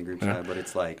music in the group chat, but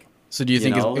it's like. So do you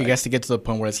think it has to get to the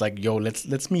point where it's like, yo,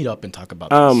 let's meet up and talk about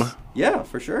this? Yeah,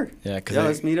 for sure. Yeah,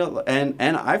 let's meet up. And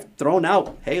I've thrown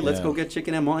out, hey, let's go get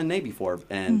chicken at Montagne before,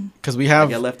 and because we have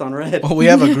get left on red. Well, we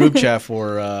have a group chat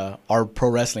for our pro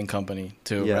wrestling company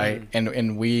too, right?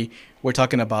 And we're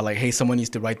talking about like, hey, someone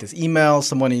needs to write this email,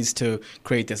 someone needs to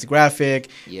create this graphic,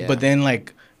 but then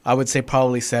like. I would say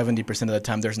probably 70% of the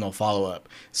time there's no follow-up.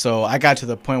 So I got to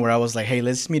the point where I was like, hey,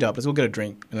 let's meet up. Let's go get a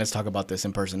drink and let's talk about this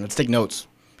in person. Let's take notes.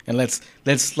 And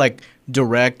let's like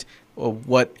direct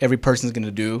what every person's going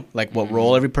to do, like what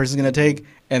role every person's going to take.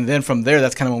 And then from there,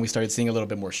 that's kind of when we started seeing a little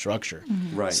bit more structure.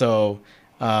 Right. So,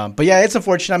 but yeah, it's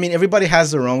unfortunate. I mean, everybody has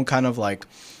their own kind of like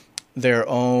their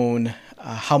own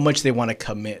how much they want to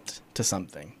commit to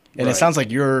something. And it sounds like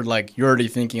you're already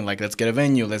thinking like, let's get a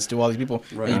venue, let's do all these people.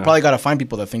 Right. And you probably got to find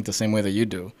people that think the same way that you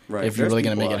do if you're really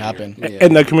going to make it happen.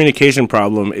 And the communication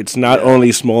problem, it's not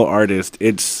only small artists,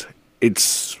 it's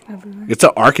an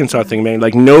Arkansas thing, man.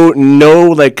 Like no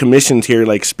like commissions here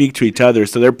like speak to each other.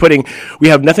 So we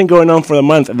have nothing going on for the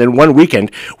month, and then one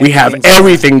weekend we have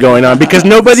everything going on because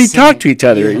nobody talked to each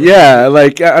other. Yeah,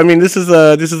 like I mean this is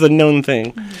a known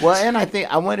thing. Well, and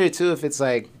I wonder too if it's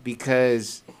like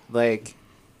because like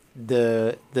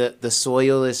the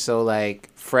soil is so like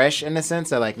fresh in the sense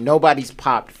that like nobody's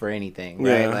popped for anything,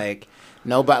 right? Like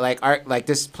nobody like art like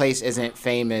this place isn't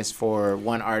famous for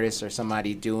one artist or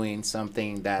somebody doing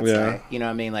something that's like, you know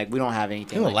what I mean? Like we don't have anything.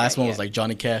 I think like the last that one yet. was like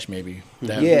Johnny Cash maybe.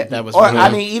 That was. Or I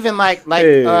mean even like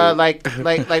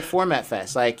Format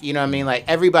Fest, like you know what I mean? Like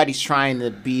everybody's trying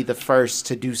to be the first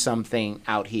to do something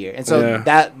out here, and so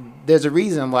that there's a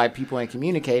reason why people ain't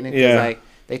communicating. Like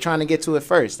they trying to get to it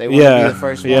first. They want to be the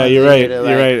first one. Yeah, you're right. You're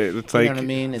right. It's like, you know what I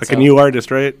mean? It's like a new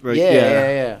artist, right? Like,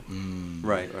 yeah.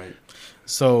 Right.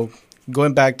 So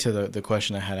going back to the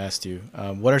question I had asked you,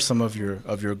 what are some of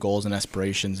your goals and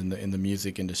aspirations in the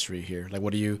music industry here? Like,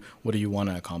 what do you want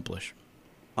to accomplish?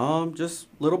 Just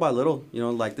little by little. You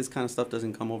know, like this kind of stuff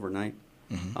doesn't come overnight.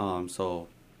 So,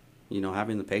 you know,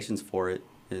 having the patience for it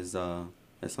is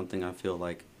something I feel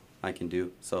like I can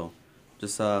do. So,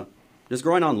 just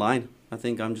growing online. I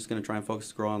think I'm just gonna try and focus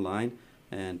to grow online,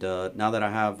 and now that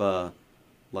I have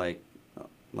like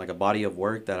a body of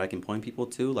work that I can point people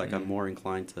to, like I'm more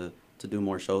inclined to do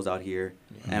more shows out here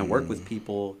and work with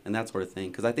people and that sort of thing.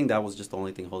 Because I think that was just the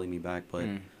only thing holding me back. But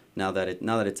now that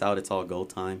it's out, it's all go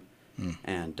time,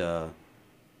 and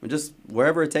just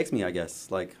wherever it takes me, I guess.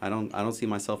 Like I don't see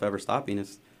myself ever stopping.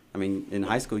 I mean, in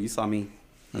high school, you saw me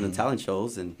in the talent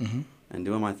shows and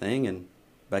doing my thing, and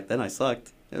back then I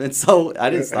sucked. And so I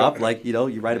didn't stop. Like, you know,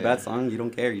 you write a bad song, you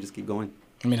don't care. You just keep going.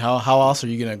 I mean, how else are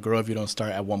you going to grow if you don't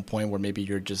start at one point where maybe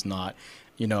you're just not,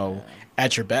 you know,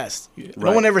 at your best?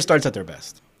 No one ever starts at their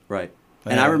best. Right.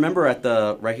 And I remember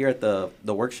right here at the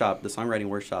workshop, the songwriting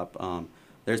workshop,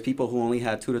 there's people who only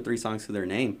had 2 to 3 songs to their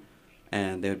name.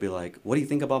 And they would be like, what do you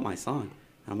think about my song?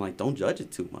 And I'm like, don't judge it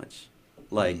too much.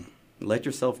 Like, let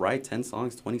yourself write 10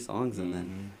 songs, 20 songs, and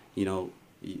then, you know,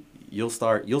 you'll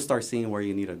start seeing where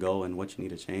you need to go and what you need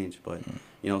to change. But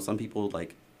you know, some people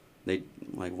like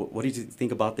what did you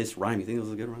think about this rhyme? You think it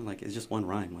was a good rhyme? Like, it's just one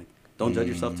rhyme. Like, don't judge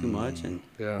yourself too much, and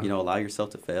you know, allow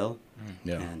yourself to fail,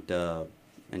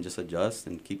 and just adjust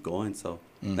and keep going. So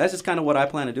that's just kind of what I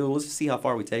plan to do. We'll just see how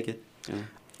far we take it. You know?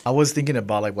 I was thinking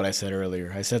about like what I said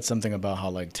earlier. I said something about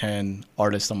how like 10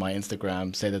 artists on my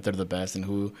Instagram say that they're the best and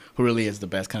who really is the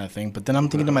best kind of thing. But then I'm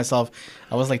thinking to myself,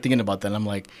 I was like thinking about that, and I'm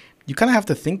like, you kind of have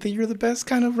to think that you're the best,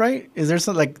 kind of, right? Is there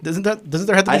some like doesn't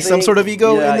there have to be some sort of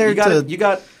ego in there you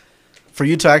got for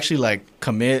you to actually like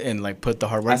commit and like put the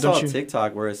hard work? I saw a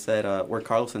TikTok where it said where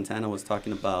Carlos Santana was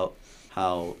talking about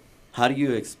how do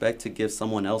you expect to give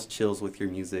someone else chills with your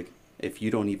music if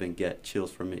you don't even get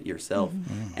chills from it yourself?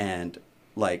 And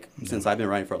like since I've been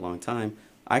writing for a long time,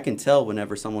 I can tell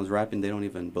whenever someone's rapping, they don't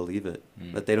even believe it.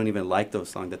 That they don't even like those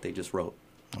songs that they just wrote.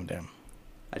 Oh, damn.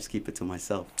 I just keep it to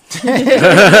myself. Clip.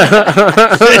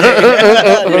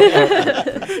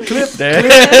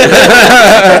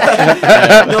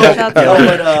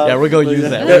 Yeah, we're going to use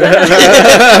that.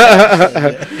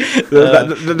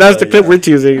 That's the clip we're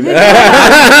choosing.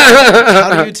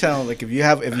 How do you tell, like, if you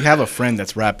have a friend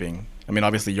that's rapping, I mean,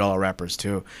 obviously y'all are rappers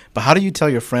too, but how do you tell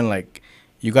your friend, like,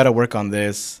 you got to work on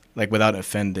this, like, without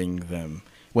offending them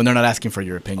when they're not asking for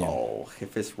your opinion? Oh,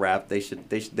 if it's rap, they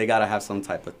got to have some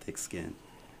type of thick skin.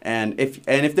 And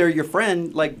if they're your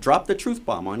friend, like, drop the truth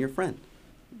bomb on your friend,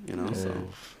 you know. So,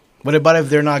 what about if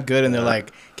they're not good and they're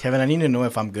like, Kevin, I need to know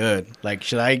if I'm good. Like,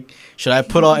 should I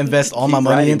invest all my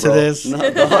money into this? No,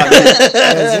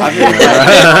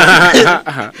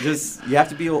 just you have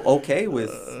to be okay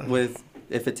with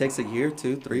if it takes a year,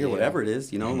 2, 3, or whatever it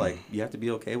is. You know, like, you have to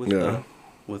be okay with the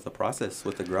process,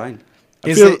 with the grind.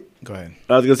 Go ahead.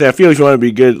 I was gonna say, I feel if you want to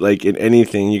be good, like, in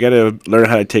anything, you gotta learn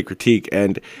how to take critique,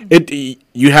 and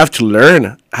you have to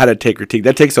learn how to take critique.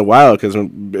 That takes a while, because I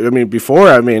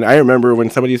remember when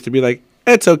somebody used to be like,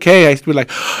 "It's okay," I used to be like,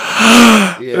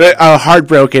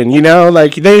 heartbroken. You know,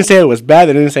 like, they didn't say it was bad,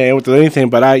 they didn't say it was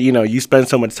anything, but you spend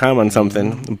so much time on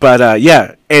something. But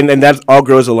and that all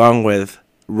grows along with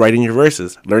writing your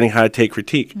verses, learning how to take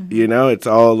critique. You know, it's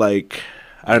all like,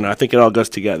 I don't know. I think it all goes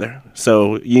together.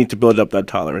 So you need to build up that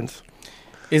tolerance.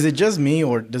 Is it just me,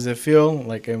 or does it feel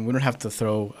like, and we don't have to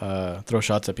throw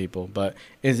shots at people, but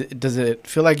does it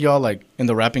feel like y'all, like, in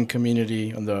the rapping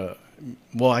community,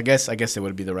 I guess it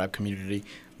would be the rap community,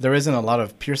 there isn't a lot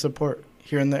of peer support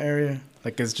here in the area?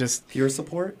 Like, it's just peer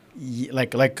support,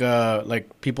 like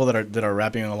people that are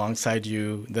rapping alongside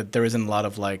you. That there isn't a lot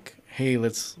of, like, hey,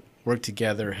 let's work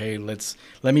together. Hey, let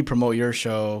me promote your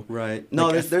show. Right. No,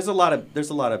 like, there's a lot of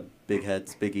big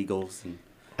heads, big egos, and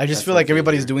I just feel like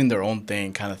everybody's doing their own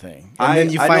thing, kind of thing. And I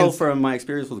then you know from my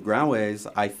experience with Groundwaves,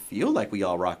 I feel like we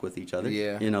all rock with each other.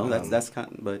 Yeah. You know, that's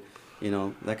kind of, but you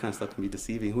know, that kind of stuff can be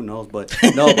deceiving. Who knows? But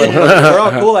no, but we're all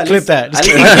cool. At Clip least, that.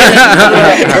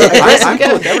 I'm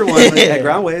cool with everyone at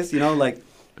Groundwaves. You know, like,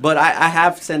 but I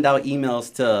have sent out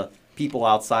emails to people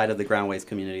outside of the Groundwaves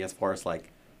community, as far as like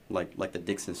the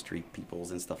Dixon Street peoples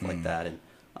and stuff like that, and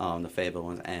the Fable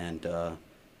ones, and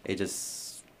it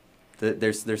just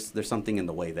there's something in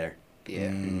the way there.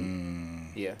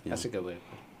 Yeah, that's a good way.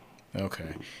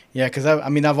 Okay, yeah, because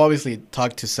I've obviously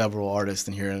talked to several artists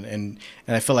in here, and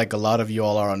I feel like a lot of you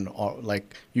all are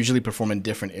like, usually perform in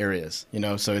different areas, you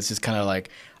know. So it's just kind of like,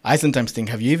 I sometimes think,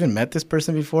 have you even met this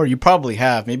person before? You probably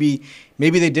have. Maybe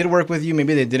they did work with you,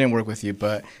 maybe they didn't work with you,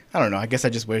 but I don't know. I guess I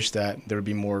just wish that there would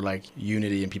be more, like,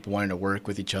 unity and people wanting to work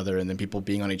with each other, and then people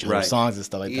being on each other's songs and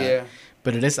stuff like that.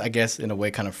 But it is, I guess, in a way,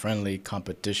 kind of friendly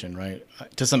competition, right?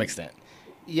 To some extent.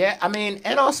 Yeah, I mean,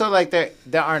 and also, like, there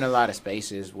aren't a lot of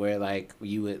spaces where, like,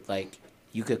 you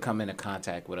could come into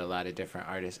contact with a lot of different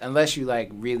artists, unless you,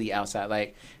 like, really outside.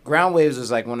 Like, Groundwaves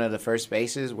was, like, one of the first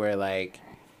spaces where, like,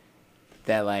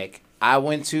 that, like, I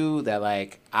went to that,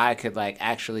 like, I could, like,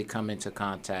 actually come into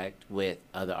contact with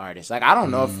other artists. Like, I don't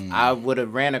know if I would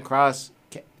have ran across,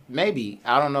 maybe,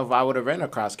 I don't know if I would have ran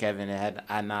across Kevin had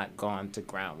I not gone to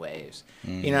Groundwaves.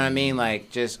 You know what I mean? Like,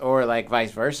 just, or, like,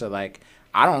 vice versa. Like,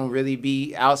 I don't really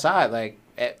be outside, like,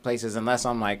 at places unless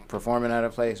I'm, like, performing at a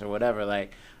place or whatever.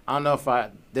 Like, I don't know if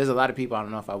there's a lot of people I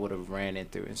don't know if I would have ran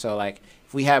into. And so, like,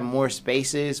 if we have more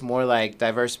spaces, more, like,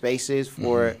 diverse spaces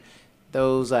for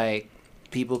those, like,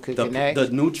 people could connect. The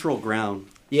neutral ground.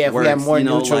 Yeah, if works, we have more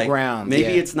neutral like, ground.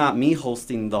 Maybe it's not me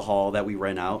hosting the hall that we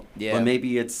rent out. Yeah. But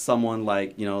maybe it's someone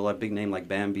like, you know, a big name like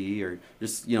Bambi, or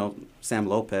just, you know, Sam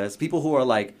Lopez. People who are,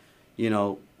 like, you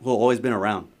know, who have always been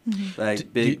around.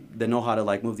 Like, they know how to,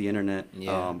 like, move the internet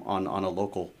on a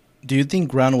local. Do you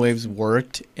think Groundwaves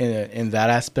worked in that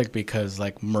aspect because,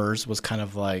 like, Murs was kind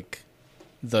of like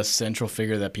the central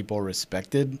figure that people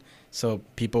respected? So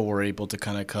people were able to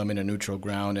kind of come in a neutral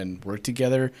ground and work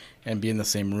together and be in the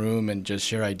same room and just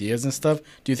share ideas and stuff.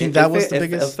 Do you think that was the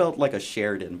biggest? It felt like a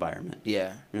shared environment.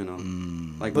 Yeah. You know,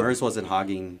 like, Murs wasn't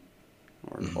hogging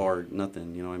or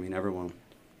nothing. You know, I mean, everyone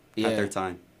at their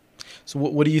time. So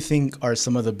what do you think are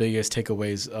some of the biggest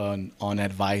takeaways on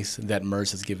advice that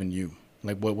Murs has given you?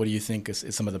 Like, what do you think is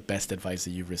some of the best advice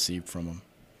that you've received from him?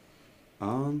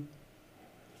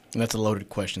 And that's a loaded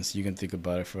question, so you can think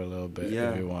about it for a little bit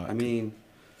if you want. I mean,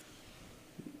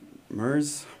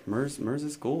 Murs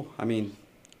is cool. I mean,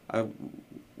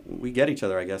 we get each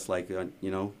other, I guess. Like, you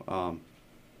know,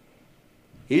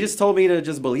 he just told me to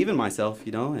just believe in myself,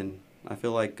 you know, and I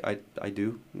feel like I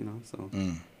do, you know. So,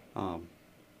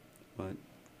 but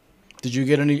did you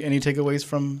get any takeaways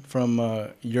from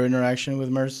your interaction with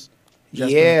Murs?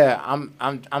 Yeah,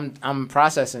 I'm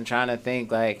processing, trying to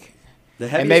think like. The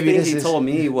heaviest maybe thing he told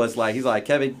me was like, he's like,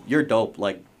 Kevin, you're dope.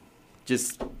 Like,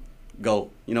 just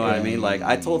go. You know what I mean? Like,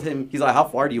 I told him, he's like, how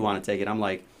far do you want to take it? I'm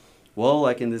like, well,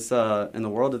 like in this in the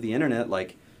world of the internet,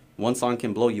 like one song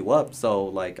can blow you up. So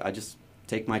like, I just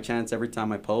take my chance every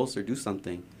time I post or do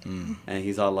something. And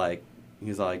he's like,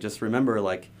 just remember,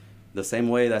 like, the same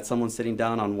way that someone's sitting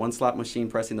down on one slot machine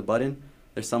pressing the button,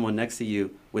 there's someone next to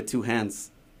you with two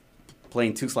hands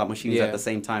playing two slot machines at the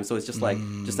same time. So it's just like,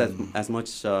 just as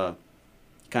much, you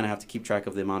kind of have to keep track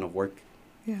of the amount of work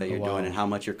that you're doing and how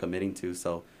much you're committing to.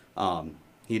 So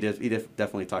he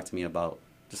definitely talked to me about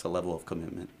just a level of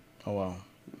commitment. Oh, wow.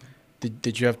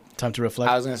 Did you have time to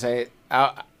reflect? I was going to say,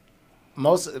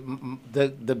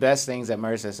 the best things that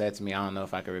Mercer said to me, I don't know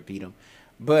if I could repeat them.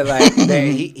 But, like,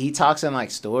 he talks in,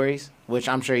 like, stories, which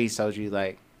I'm sure he's told you,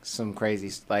 like, some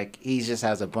crazy, like, he just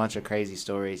has a bunch of crazy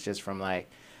stories just from, like,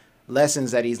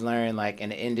 lessons that he's learned, like, in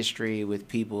the industry with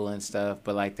people and stuff.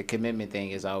 But, like, the commitment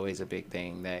thing is always a big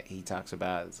thing that he talks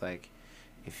about. It's, like,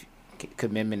 if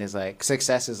commitment is, like,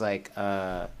 success is, like,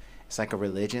 it's like a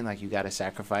religion. Like, you got to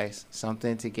sacrifice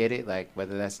something to get it, like,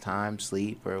 whether that's time,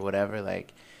 sleep, or whatever.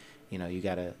 Like, you know, you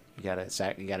gotta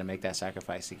make that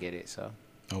sacrifice to get it, so.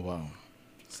 Oh, wow.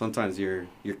 Sometimes your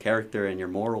character and your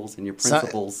morals and your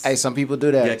principles. Some people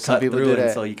do that. Some people do that.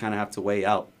 And so you kind of have to weigh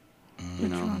out, you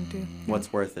know,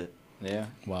 what's worth it. Yeah.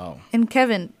 Wow. And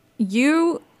Kevin,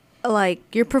 you, like,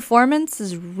 your performance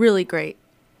is really great.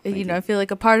 You know, I feel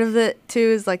like a part of it too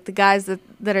is like the guys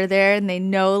that are there and they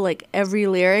know like every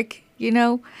lyric, you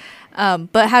know.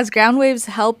 But has Ground Waves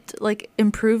helped like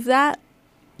improve that?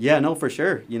 Yeah, no, for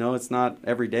sure. You know, it's not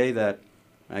every day that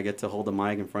I get to hold a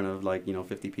mic in front of like, you know,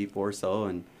 50 people or so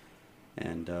and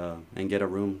get a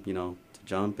room, you know, to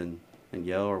jump and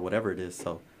yell or whatever it is.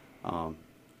 So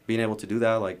being able to do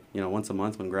that, like, you know, once a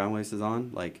month when Ground Waves is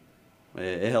on, like,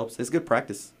 it helps. It's good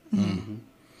practice. Mm-hmm.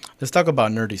 Let's talk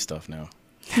about nerdy stuff now.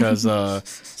 Because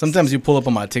sometimes you pull up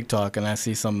on my TikTok and I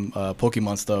see some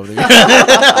Pokemon stuff. Hey,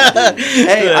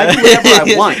 I do whatever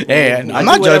I want. Hey, I'm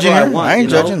not judging you. I ain't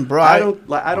judging, bro. I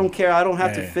don't care. I don't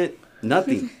have to fit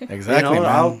nothing. Exactly, you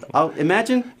know, man. I'll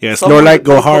imagine. Yeah, Snorlax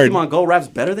go hard. Pokemon Go raps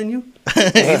better than you.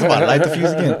 He's about to light the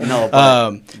fuse again. No,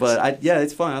 but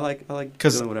it's fun. I like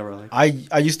doing whatever I like.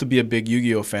 I used to be a big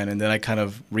Yu-Gi-Oh fan, and then I kind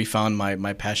of refound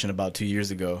my passion about 2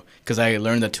 years ago because I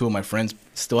learned that two of my friends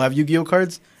still have Yu-Gi-Oh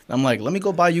cards. I'm like, let me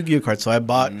go buy Yu-Gi-Oh cards. So I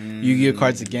bought Yu-Gi-Oh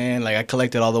cards again. Like, I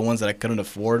collected all the ones that I couldn't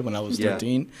afford when I was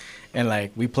 13. And,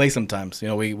 like, we play sometimes. You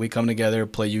know, we come together,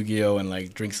 play Yu-Gi-Oh, and,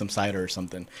 like, drink some cider or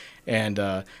something. And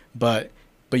but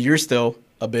you're still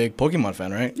a big Pokemon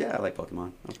fan, right? Yeah, I like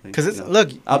Pokemon. Because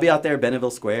look. I'll be out there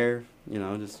Bentonville Square, you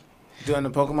know, just doing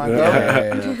the Pokemon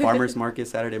Go. Farmers market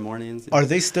Saturday mornings. Are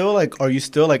you still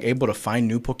like able to find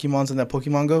new Pokemons in that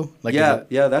Pokemon Go? Like,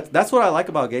 that's what I like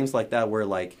about games like that where,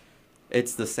 like,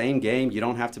 it's the same game. You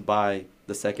don't have to buy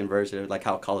the second version, like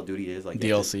how Call of Duty is. Like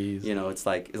DLCs. You know, it's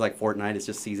like Fortnite. It's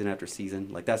just season after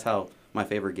season. Like, that's how my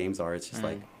favorite games are. It's just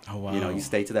like, you know, you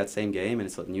stay to that same game, and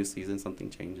it's a new season. Something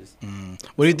changes.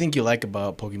 What do you think you like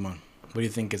about Pokemon? What do you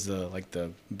think is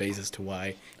the basis to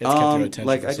why it's kept your attention?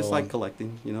 Like, I just like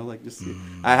collecting. You know, like just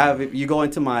I have. You go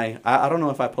into my. I don't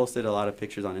know if I posted a lot of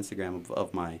pictures on Instagram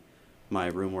of my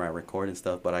room where I record and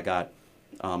stuff, but I got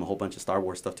a whole bunch of Star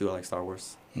Wars stuff too. I like Star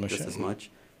Wars just as much.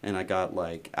 And I got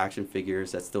like action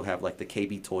figures that still have like the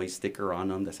KB Toys sticker on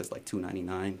them that says like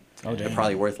 $2.99. Oh, damn. They're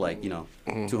probably worth like, you know,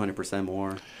 200%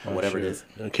 more or whatever it is.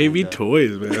 KB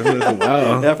Toys, man.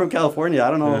 Wow. Yeah, from California. I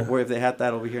don't know where if they had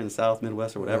that over here in the South,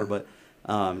 Midwest or whatever. But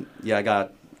I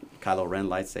got Kylo Ren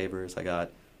lightsabers. I got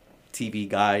TV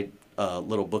guide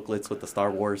little booklets with the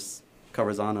Star Wars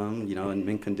covers on them, you know, in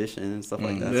mint condition and stuff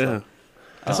like that. Yeah. So,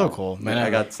 that's so cool, man. I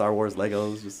got Star Wars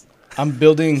Legos. Just I'm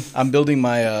building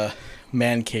my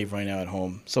man cave right now at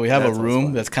home. So we have a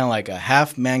room that's kind of like a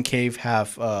half man cave,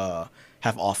 half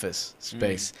office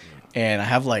space. And I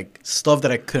have like stuff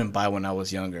that I couldn't buy when I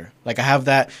was younger. Like I have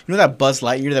that, you know, that Buzz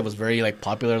Lightyear that was very like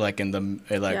popular like in the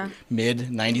mid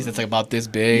 90s. It's like about this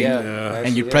big.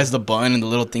 And you press the button and the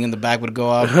little thing in the back would go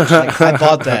out. Like, I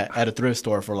bought that at a thrift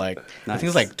store for like I think it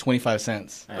was like 25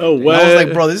 cents. Oh, what? I was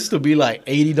like, bro, this used to be like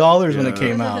 $80 when it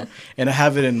came out. And I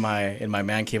have it in my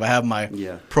man cave. I have my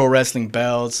pro wrestling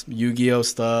belts, Yu-Gi-Oh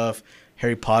stuff,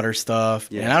 Harry Potter stuff.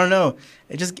 And I don't know,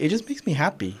 it just makes me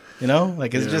happy. You know,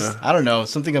 like it's just, I don't know,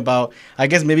 something about, I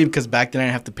guess maybe because back then I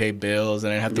didn't have to pay bills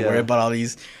and I didn't have to worry about all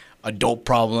these adult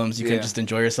problems. You Yeah. can just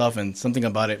enjoy yourself, and something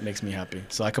about it makes me happy.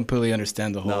 So I completely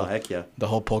understand the whole No, heck yeah. the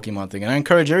whole Pokemon thing, and I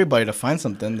encourage everybody to find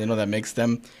something that makes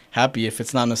them happy. If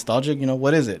it's not nostalgic,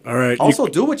 what is it? All right. Also,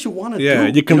 do what you want to do. Yeah,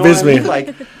 you know convinced what I me. mean?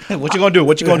 Like, What you gonna do?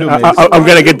 What you gonna do, I'm Migs?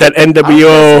 gonna get that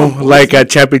NWO like a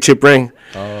championship ring.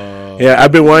 Yeah,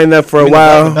 I've been wanting that for a mean the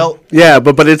while. belt? Yeah,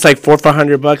 but it's like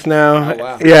 $400-500 now. Oh,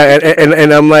 wow. Yeah,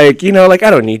 and I'm like, I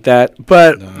don't need that.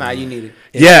 But Nah, you need it.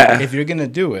 yeah, If you're gonna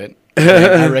do it,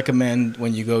 I recommend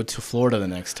when you go to Florida the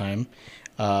next time.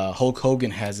 Hulk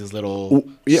Hogan has his little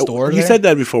store. You there. said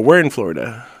that before. We're in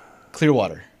Florida.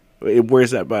 Clearwater.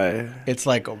 Where's that by? It's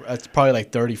probably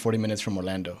like 30, 40 minutes from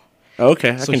Orlando.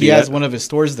 Okay, So he has one of his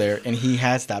stores there, and he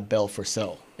has that belt for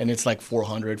sale, and it's like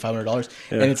 $400-500,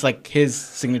 and it's like his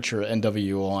signature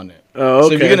NWO on it. Oh, So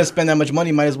if okay. you're gonna spend that much money,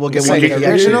 you might as well get It's one. like that he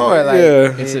original or like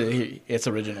It's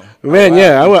original. Man, wow.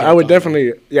 yeah, You I can't would buy it.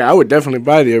 definitely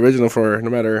buy the original for no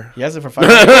matter. He has it for $500.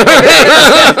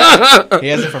 He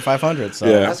has it for $500. So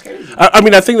Yeah. That's crazy. I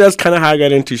mean, I think that's kind of how I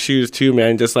got into shoes too,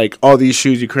 man. Just like all these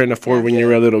shoes you couldn't afford when you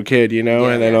were a little kid, Yeah,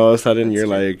 and then yeah. all of a sudden you're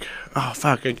like, oh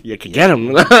fuck, you can get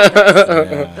them.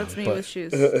 That's me with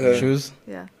shoes. shoes.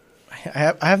 Yeah.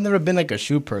 I have never been like a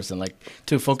shoe person, like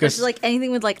to focus. Especially like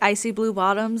anything with like icy blue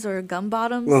bottoms or gum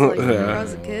bottoms. Like when I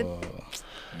was a kid.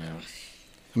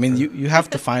 I mean, you have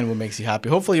to find what makes you happy.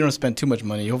 Hopefully, you don't spend too much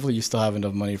money. Hopefully, you still have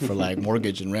enough money for like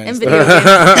mortgage and rent. And And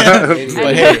stuff. video games.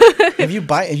 But hey, if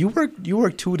you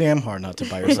work too damn hard not to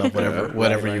buy yourself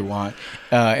whatever you want.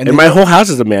 And And my whole house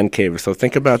is a man cave, so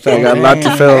think about that. I got a lot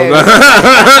to fill.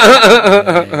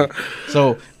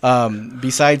 so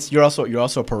besides, you're also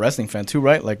a pro wrestling fan too,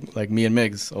 right? Like me and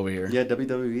Migs over here. yeah,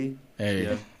 WWE.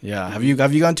 Hey, yeah. Have you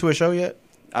gone to a show yet?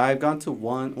 I've gone to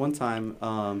one time.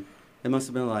 It must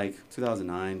have been like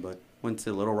 2009, but went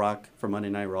to Little Rock for Monday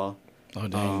Night Raw. Oh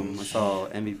dang. I saw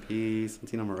MVP,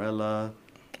 Santino Marella.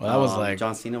 Well, that was like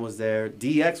John Cena was there.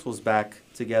 DX was back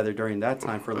together during that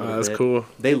time for a little bit. That's cool.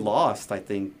 They lost, I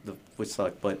think, which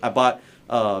sucked. But I bought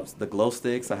the glow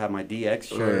sticks. I have my DX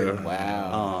shirt.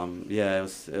 Wow. Yeah, it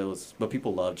was. But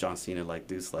people love John Cena. Like,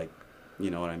 dude's like,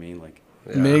 you know what I mean? Like,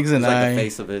 Migs he's and like the I.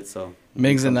 face of it. So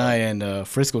Migs and I and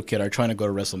Frisco Kid are trying to go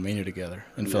to WrestleMania together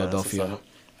in Yeah, Philadelphia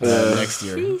that's next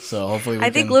year. So hopefully we I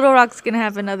think can- Little Rock's gonna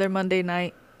have another Monday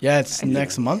night. Yeah, it's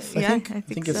next month. I Yeah, think. I I think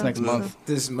think it's so. next So- month.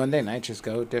 This Monday night just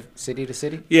go city to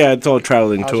city. Yeah, it's all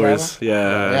traveling All tours. We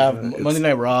Yeah, have Monday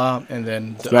Night Raw and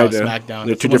then SmackDown. SmackDown. They're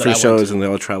That's two the one that different I went shows, to. and they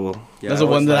all travel. yeah, That's the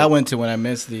one was that I like- went to when I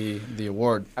missed the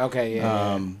award. Okay,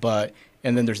 yeah. But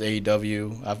and then there's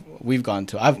AEW. We've gone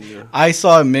to. I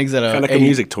saw Migs at a Kind of like a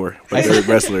music tour, but they're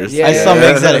wrestlers. Yeah. I saw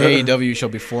Migs at an AEW show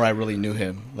before I really knew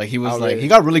him. Like he was Oh, like really? he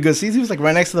got really good seats. He was like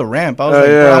right next to the ramp. I was Oh, like,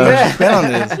 bro, yeah. how much you spent on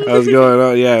this? I was going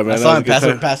on. Yeah, man. I that saw was him a good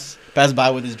time. pass by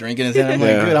with his drink in his hand. I'm like,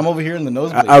 Yeah. dude, I'm over here in the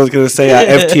nosebleed. I was gonna say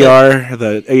FTR,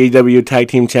 the AEW Tag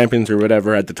Team Champions or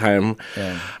whatever at the time.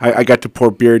 Yeah. I got to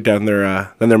pour beer down their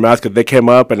mouth because they came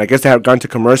up and I guess they had gone to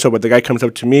commercial, but the guy comes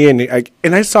up to me and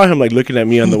I saw him like looking at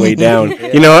me on the way down,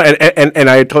 and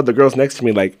I told the girls next to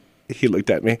me like he looked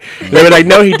at me. They were like,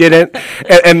 no, he didn't,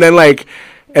 and then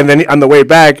on the way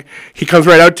back he comes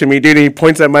right out to me, dude. And he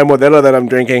points at my Modelo that I'm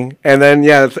drinking, and then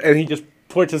and he just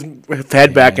puts his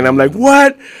head back, and I'm like,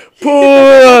 "What?"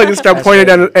 Pull! Just start pointing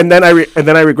down, and then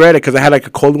I regret it because I had like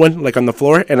a cold one like on the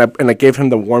floor, and I gave him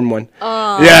the warm one.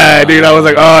 Oh. Yeah, dude, I was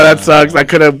like, "Oh, that sucks." I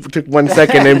could have took 1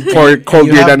 second and poured cold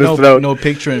You beer have down his throat. no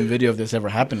picture and video of this ever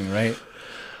happening, right?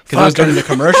 Because it was during the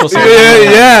commercial. So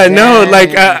No,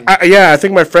 like, I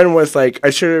think my friend was like, I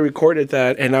should have recorded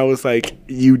that, and I was like,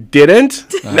 you didn't?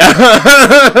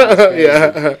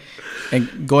 Yeah.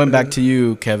 And going back to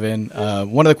you, Kevin,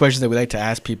 one of the questions that we like to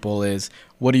ask people is,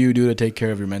 what do you do to take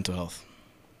care of your mental health?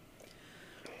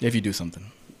 If you do something.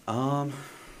 I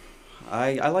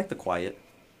like the quiet.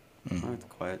 I like the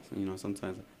quiet.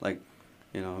 Sometimes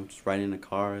I'm just riding in a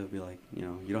car. It'll be like, you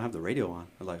don't have the radio on.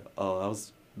 I'm like, oh, that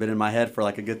was been in my head for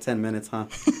like a good 10 minutes, huh?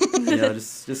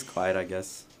 Just quiet, I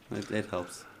guess. It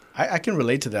helps. I can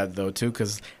relate to that though too,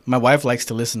 because my wife likes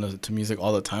to listen to music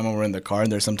all the time when we're in the car, and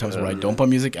there's sometimes where I don't put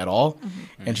music at all,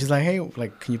 and she's like, "Hey,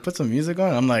 like, can you put some music on?"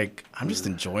 And I'm like, "I'm just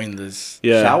enjoying this."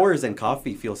 Yeah. Showers and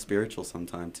coffee feel spiritual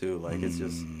sometimes too. Like it's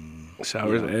just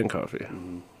Showers and coffee.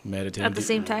 Meditating. At the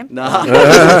same time? nah.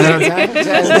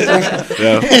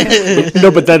 Yeah.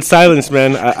 No, but that silence,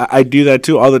 man. I do that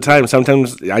too all the time.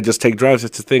 Sometimes I just take drives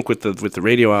just to think with the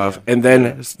radio off, and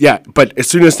then But as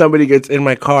soon as somebody gets in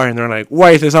my car and they're like,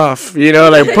 "Why is this off?"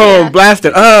 Like boom, blast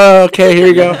it. Oh, okay, here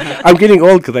you go. I'm getting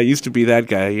old because I used to be that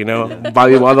guy.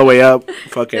 Volume all the way up,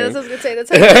 fucking Yeah, that's what I was gonna say. That's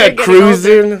how you're getting older.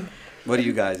 cruising. What do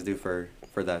you guys do for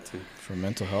that too? For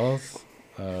mental health,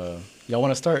 Y'all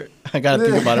want to start? I got to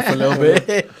think about it for a little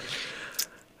bit.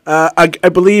 I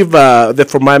believe that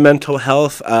for my mental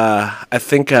health, I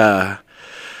think,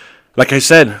 like I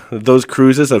said, those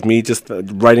cruises of me just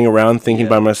riding around thinking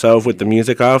by myself with the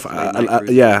music off.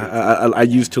 I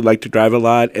used to like to drive a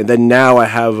lot, and then now I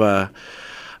have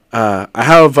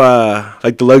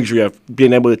like the luxury of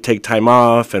being able to take time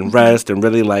off and rest and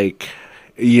really like,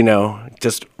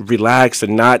 just relax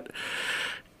and not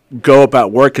go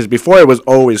about work, because before it was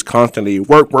always constantly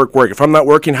work. If I'm not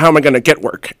working, how am I going to get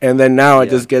work? And then now I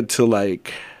just get to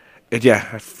like,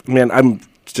 I'm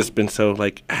just been so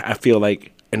like, I feel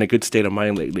like in a good state of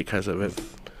mind lately because of it.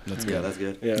 That's good. That's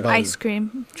good. Yeah. Ice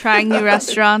cream. Trying new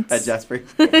restaurants. At Jasper?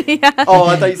 Yeah. Oh,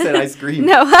 I thought you said ice cream.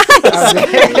 No, That's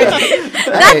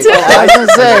what I was gonna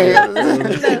say.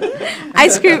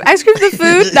 ice cream the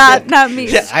food, not me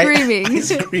screaming.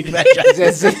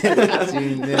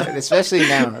 Especially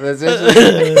now.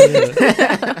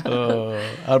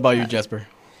 How about you, Jasper?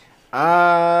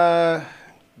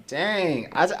 Dang.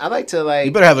 I like to like.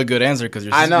 You better have a good answer because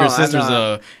your sister's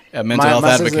a mental health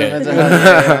advocate.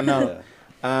 Yeah, I know.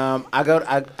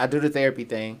 I do the therapy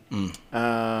thing.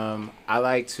 I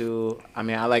like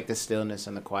the stillness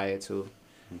and the quiet too.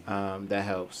 That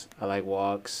helps. I like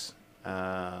walks,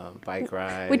 bike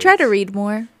rides. We try to read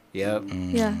more. Yep.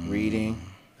 Yeah. Reading.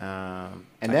 And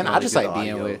then I just like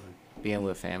being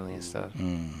with family and stuff.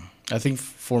 I think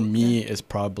for me it's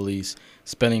probably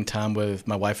spending time with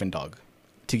my wife and dog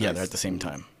together at the same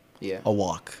time. Yeah. A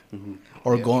walk.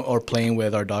 Or playing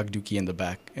with our dog Dookie in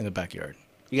the backyard.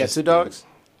 You got 2 dogs?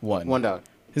 One dog.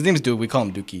 His name's Duke. We call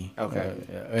him Dookie. Okay.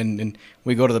 And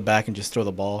we go to the back and just throw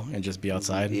the ball and just be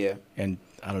outside. Yeah. And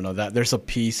I don't know, that there's a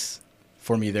peace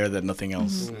for me there that nothing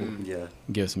else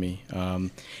gives me.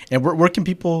 And where can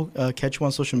people catch you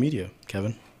on social media,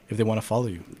 Kevin, if they want to follow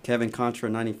you? Kevin Contra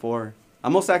 94.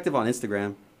 I'm most active on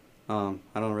Instagram. I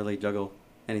don't really juggle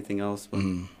anything else. But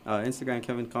Instagram,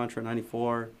 Kevin Contra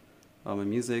 94. My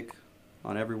music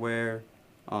on everywhere.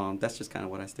 That's just kind of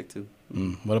what I stick to.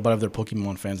 What about if they're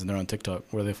Pokemon fans and they're on TikTok?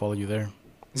 Where do they follow you there?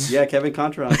 Yeah, Kevin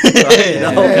Contra on TikTok.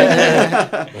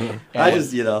 I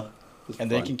just, And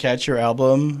they can catch your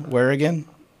album where again?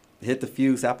 Hit the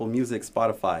Fuse, Apple Music,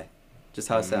 Spotify. Just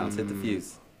how it sounds. Hit the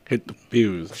Fuse. Hit the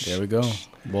fuse. There we go.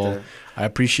 Well, I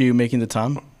appreciate you making the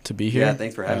time to be here. Yeah,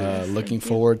 thanks for having me. Looking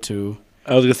forward to...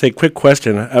 I was gonna say, quick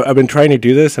question. I've been trying to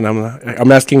do this, and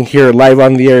I'm asking here live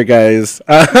on the air, guys.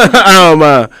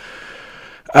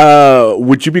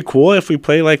 Would you be cool if we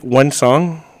play like one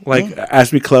song, like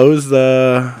as we close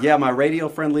the? Yeah, my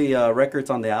radio-friendly records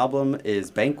on the album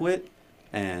is Banquet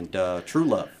and True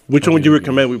Love. Which one would you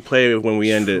recommend we play when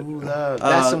we end it? True Love.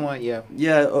 That's the one. Yeah.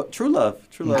 Yeah, True Love.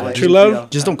 True Love. True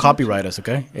Love. Just don't copyright us,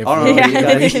 okay? You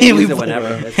can use it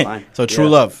whenever. That's fine. So True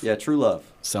Love. Yeah, True Love.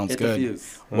 Sounds Hit good. The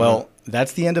Fuse. Well,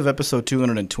 that's the end of episode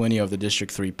 220 of the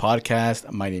District 3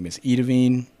 podcast. My name is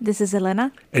Idavine. This is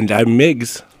Elena. And I'm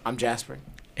Miggs. I'm Jasper.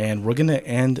 And we're going to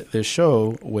end the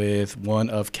show with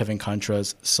one of Kevin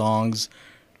Contra's songs,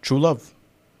 True Love.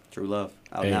 True Love.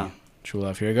 Out now. True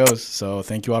Love. Here it goes. So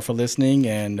thank you all for listening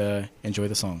and enjoy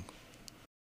the song.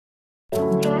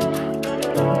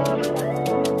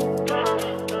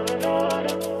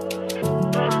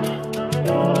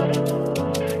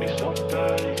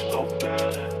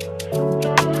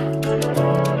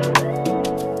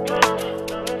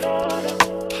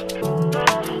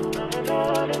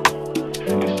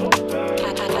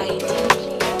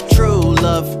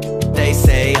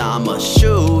 I'm a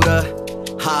shooter,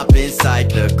 hop inside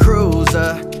the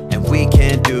cruiser, and we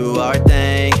can do our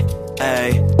thing.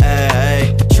 Ay,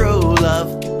 ay, true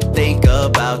love, think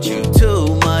about you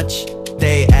too much.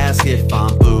 They ask if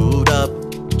I'm booed up,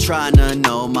 trying to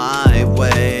know my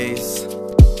ways.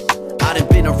 I done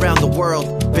been around the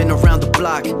world, been around the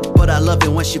block, but I love it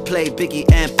when she play Biggie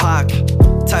and Pac.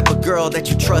 Type of girl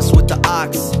that you trust with the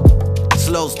ox.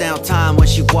 Slows down time when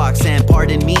she walks, and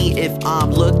pardon me if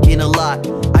I'm looking a lot.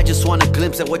 I just want a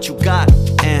glimpse at what you got.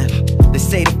 And they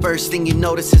say the first thing you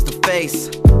notice is the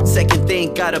face. Second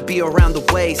thing gotta be around the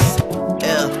waist.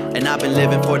 Yeah, and I've been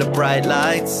living for the bright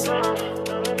lights.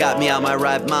 Got me out my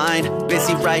right mind.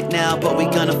 Busy right now, but we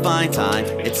gonna find time.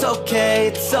 It's okay,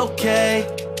 it's okay.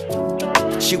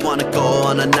 She wanna go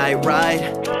on a night ride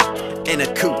in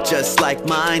a coupe just like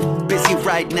mine. Busy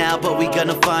right now, but we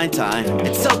gonna find time.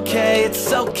 It's okay,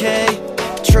 it's okay.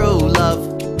 True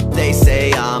love, they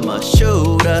say I'm a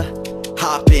shooter.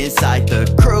 Hop inside the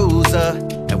cruiser,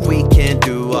 and we can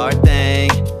do our thing.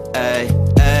 Ay,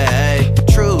 ay,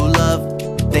 true love,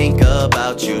 think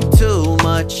about you too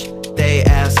much. They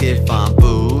ask if I'm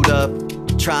booed up,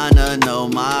 trying to know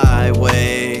my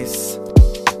ways.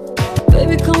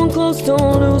 Baby, come on, close,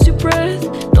 don't lose your breath.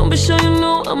 Don't be shy, you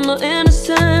know I'm not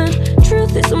innocent.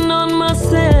 Truth is I'm not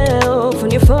myself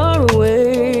when you're far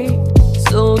away.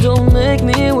 So don't make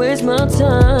me waste my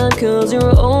time, cause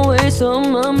you're always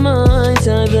on my mind.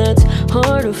 Time that's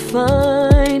hard to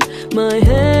find, my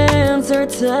hands are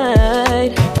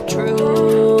tied. True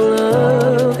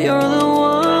love, you're the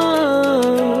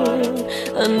one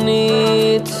I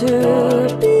need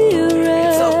to be around.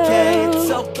 It's okay,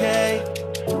 it's okay.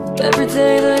 Every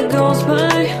day that goes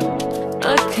by,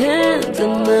 I can't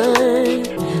deny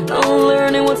I'm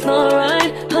learning what's not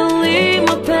right, I'll leave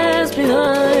my past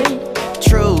behind.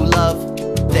 True love,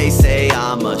 they say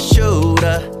I'm a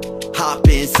shooter. Hop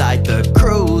inside the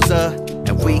cruiser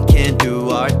and we can do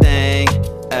our thing.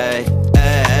 Ay,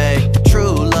 ay, ay.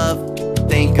 True love,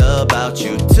 think about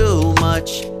you too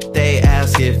much. They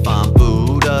ask if I'm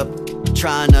booed up,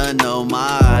 trying to know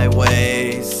my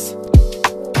ways.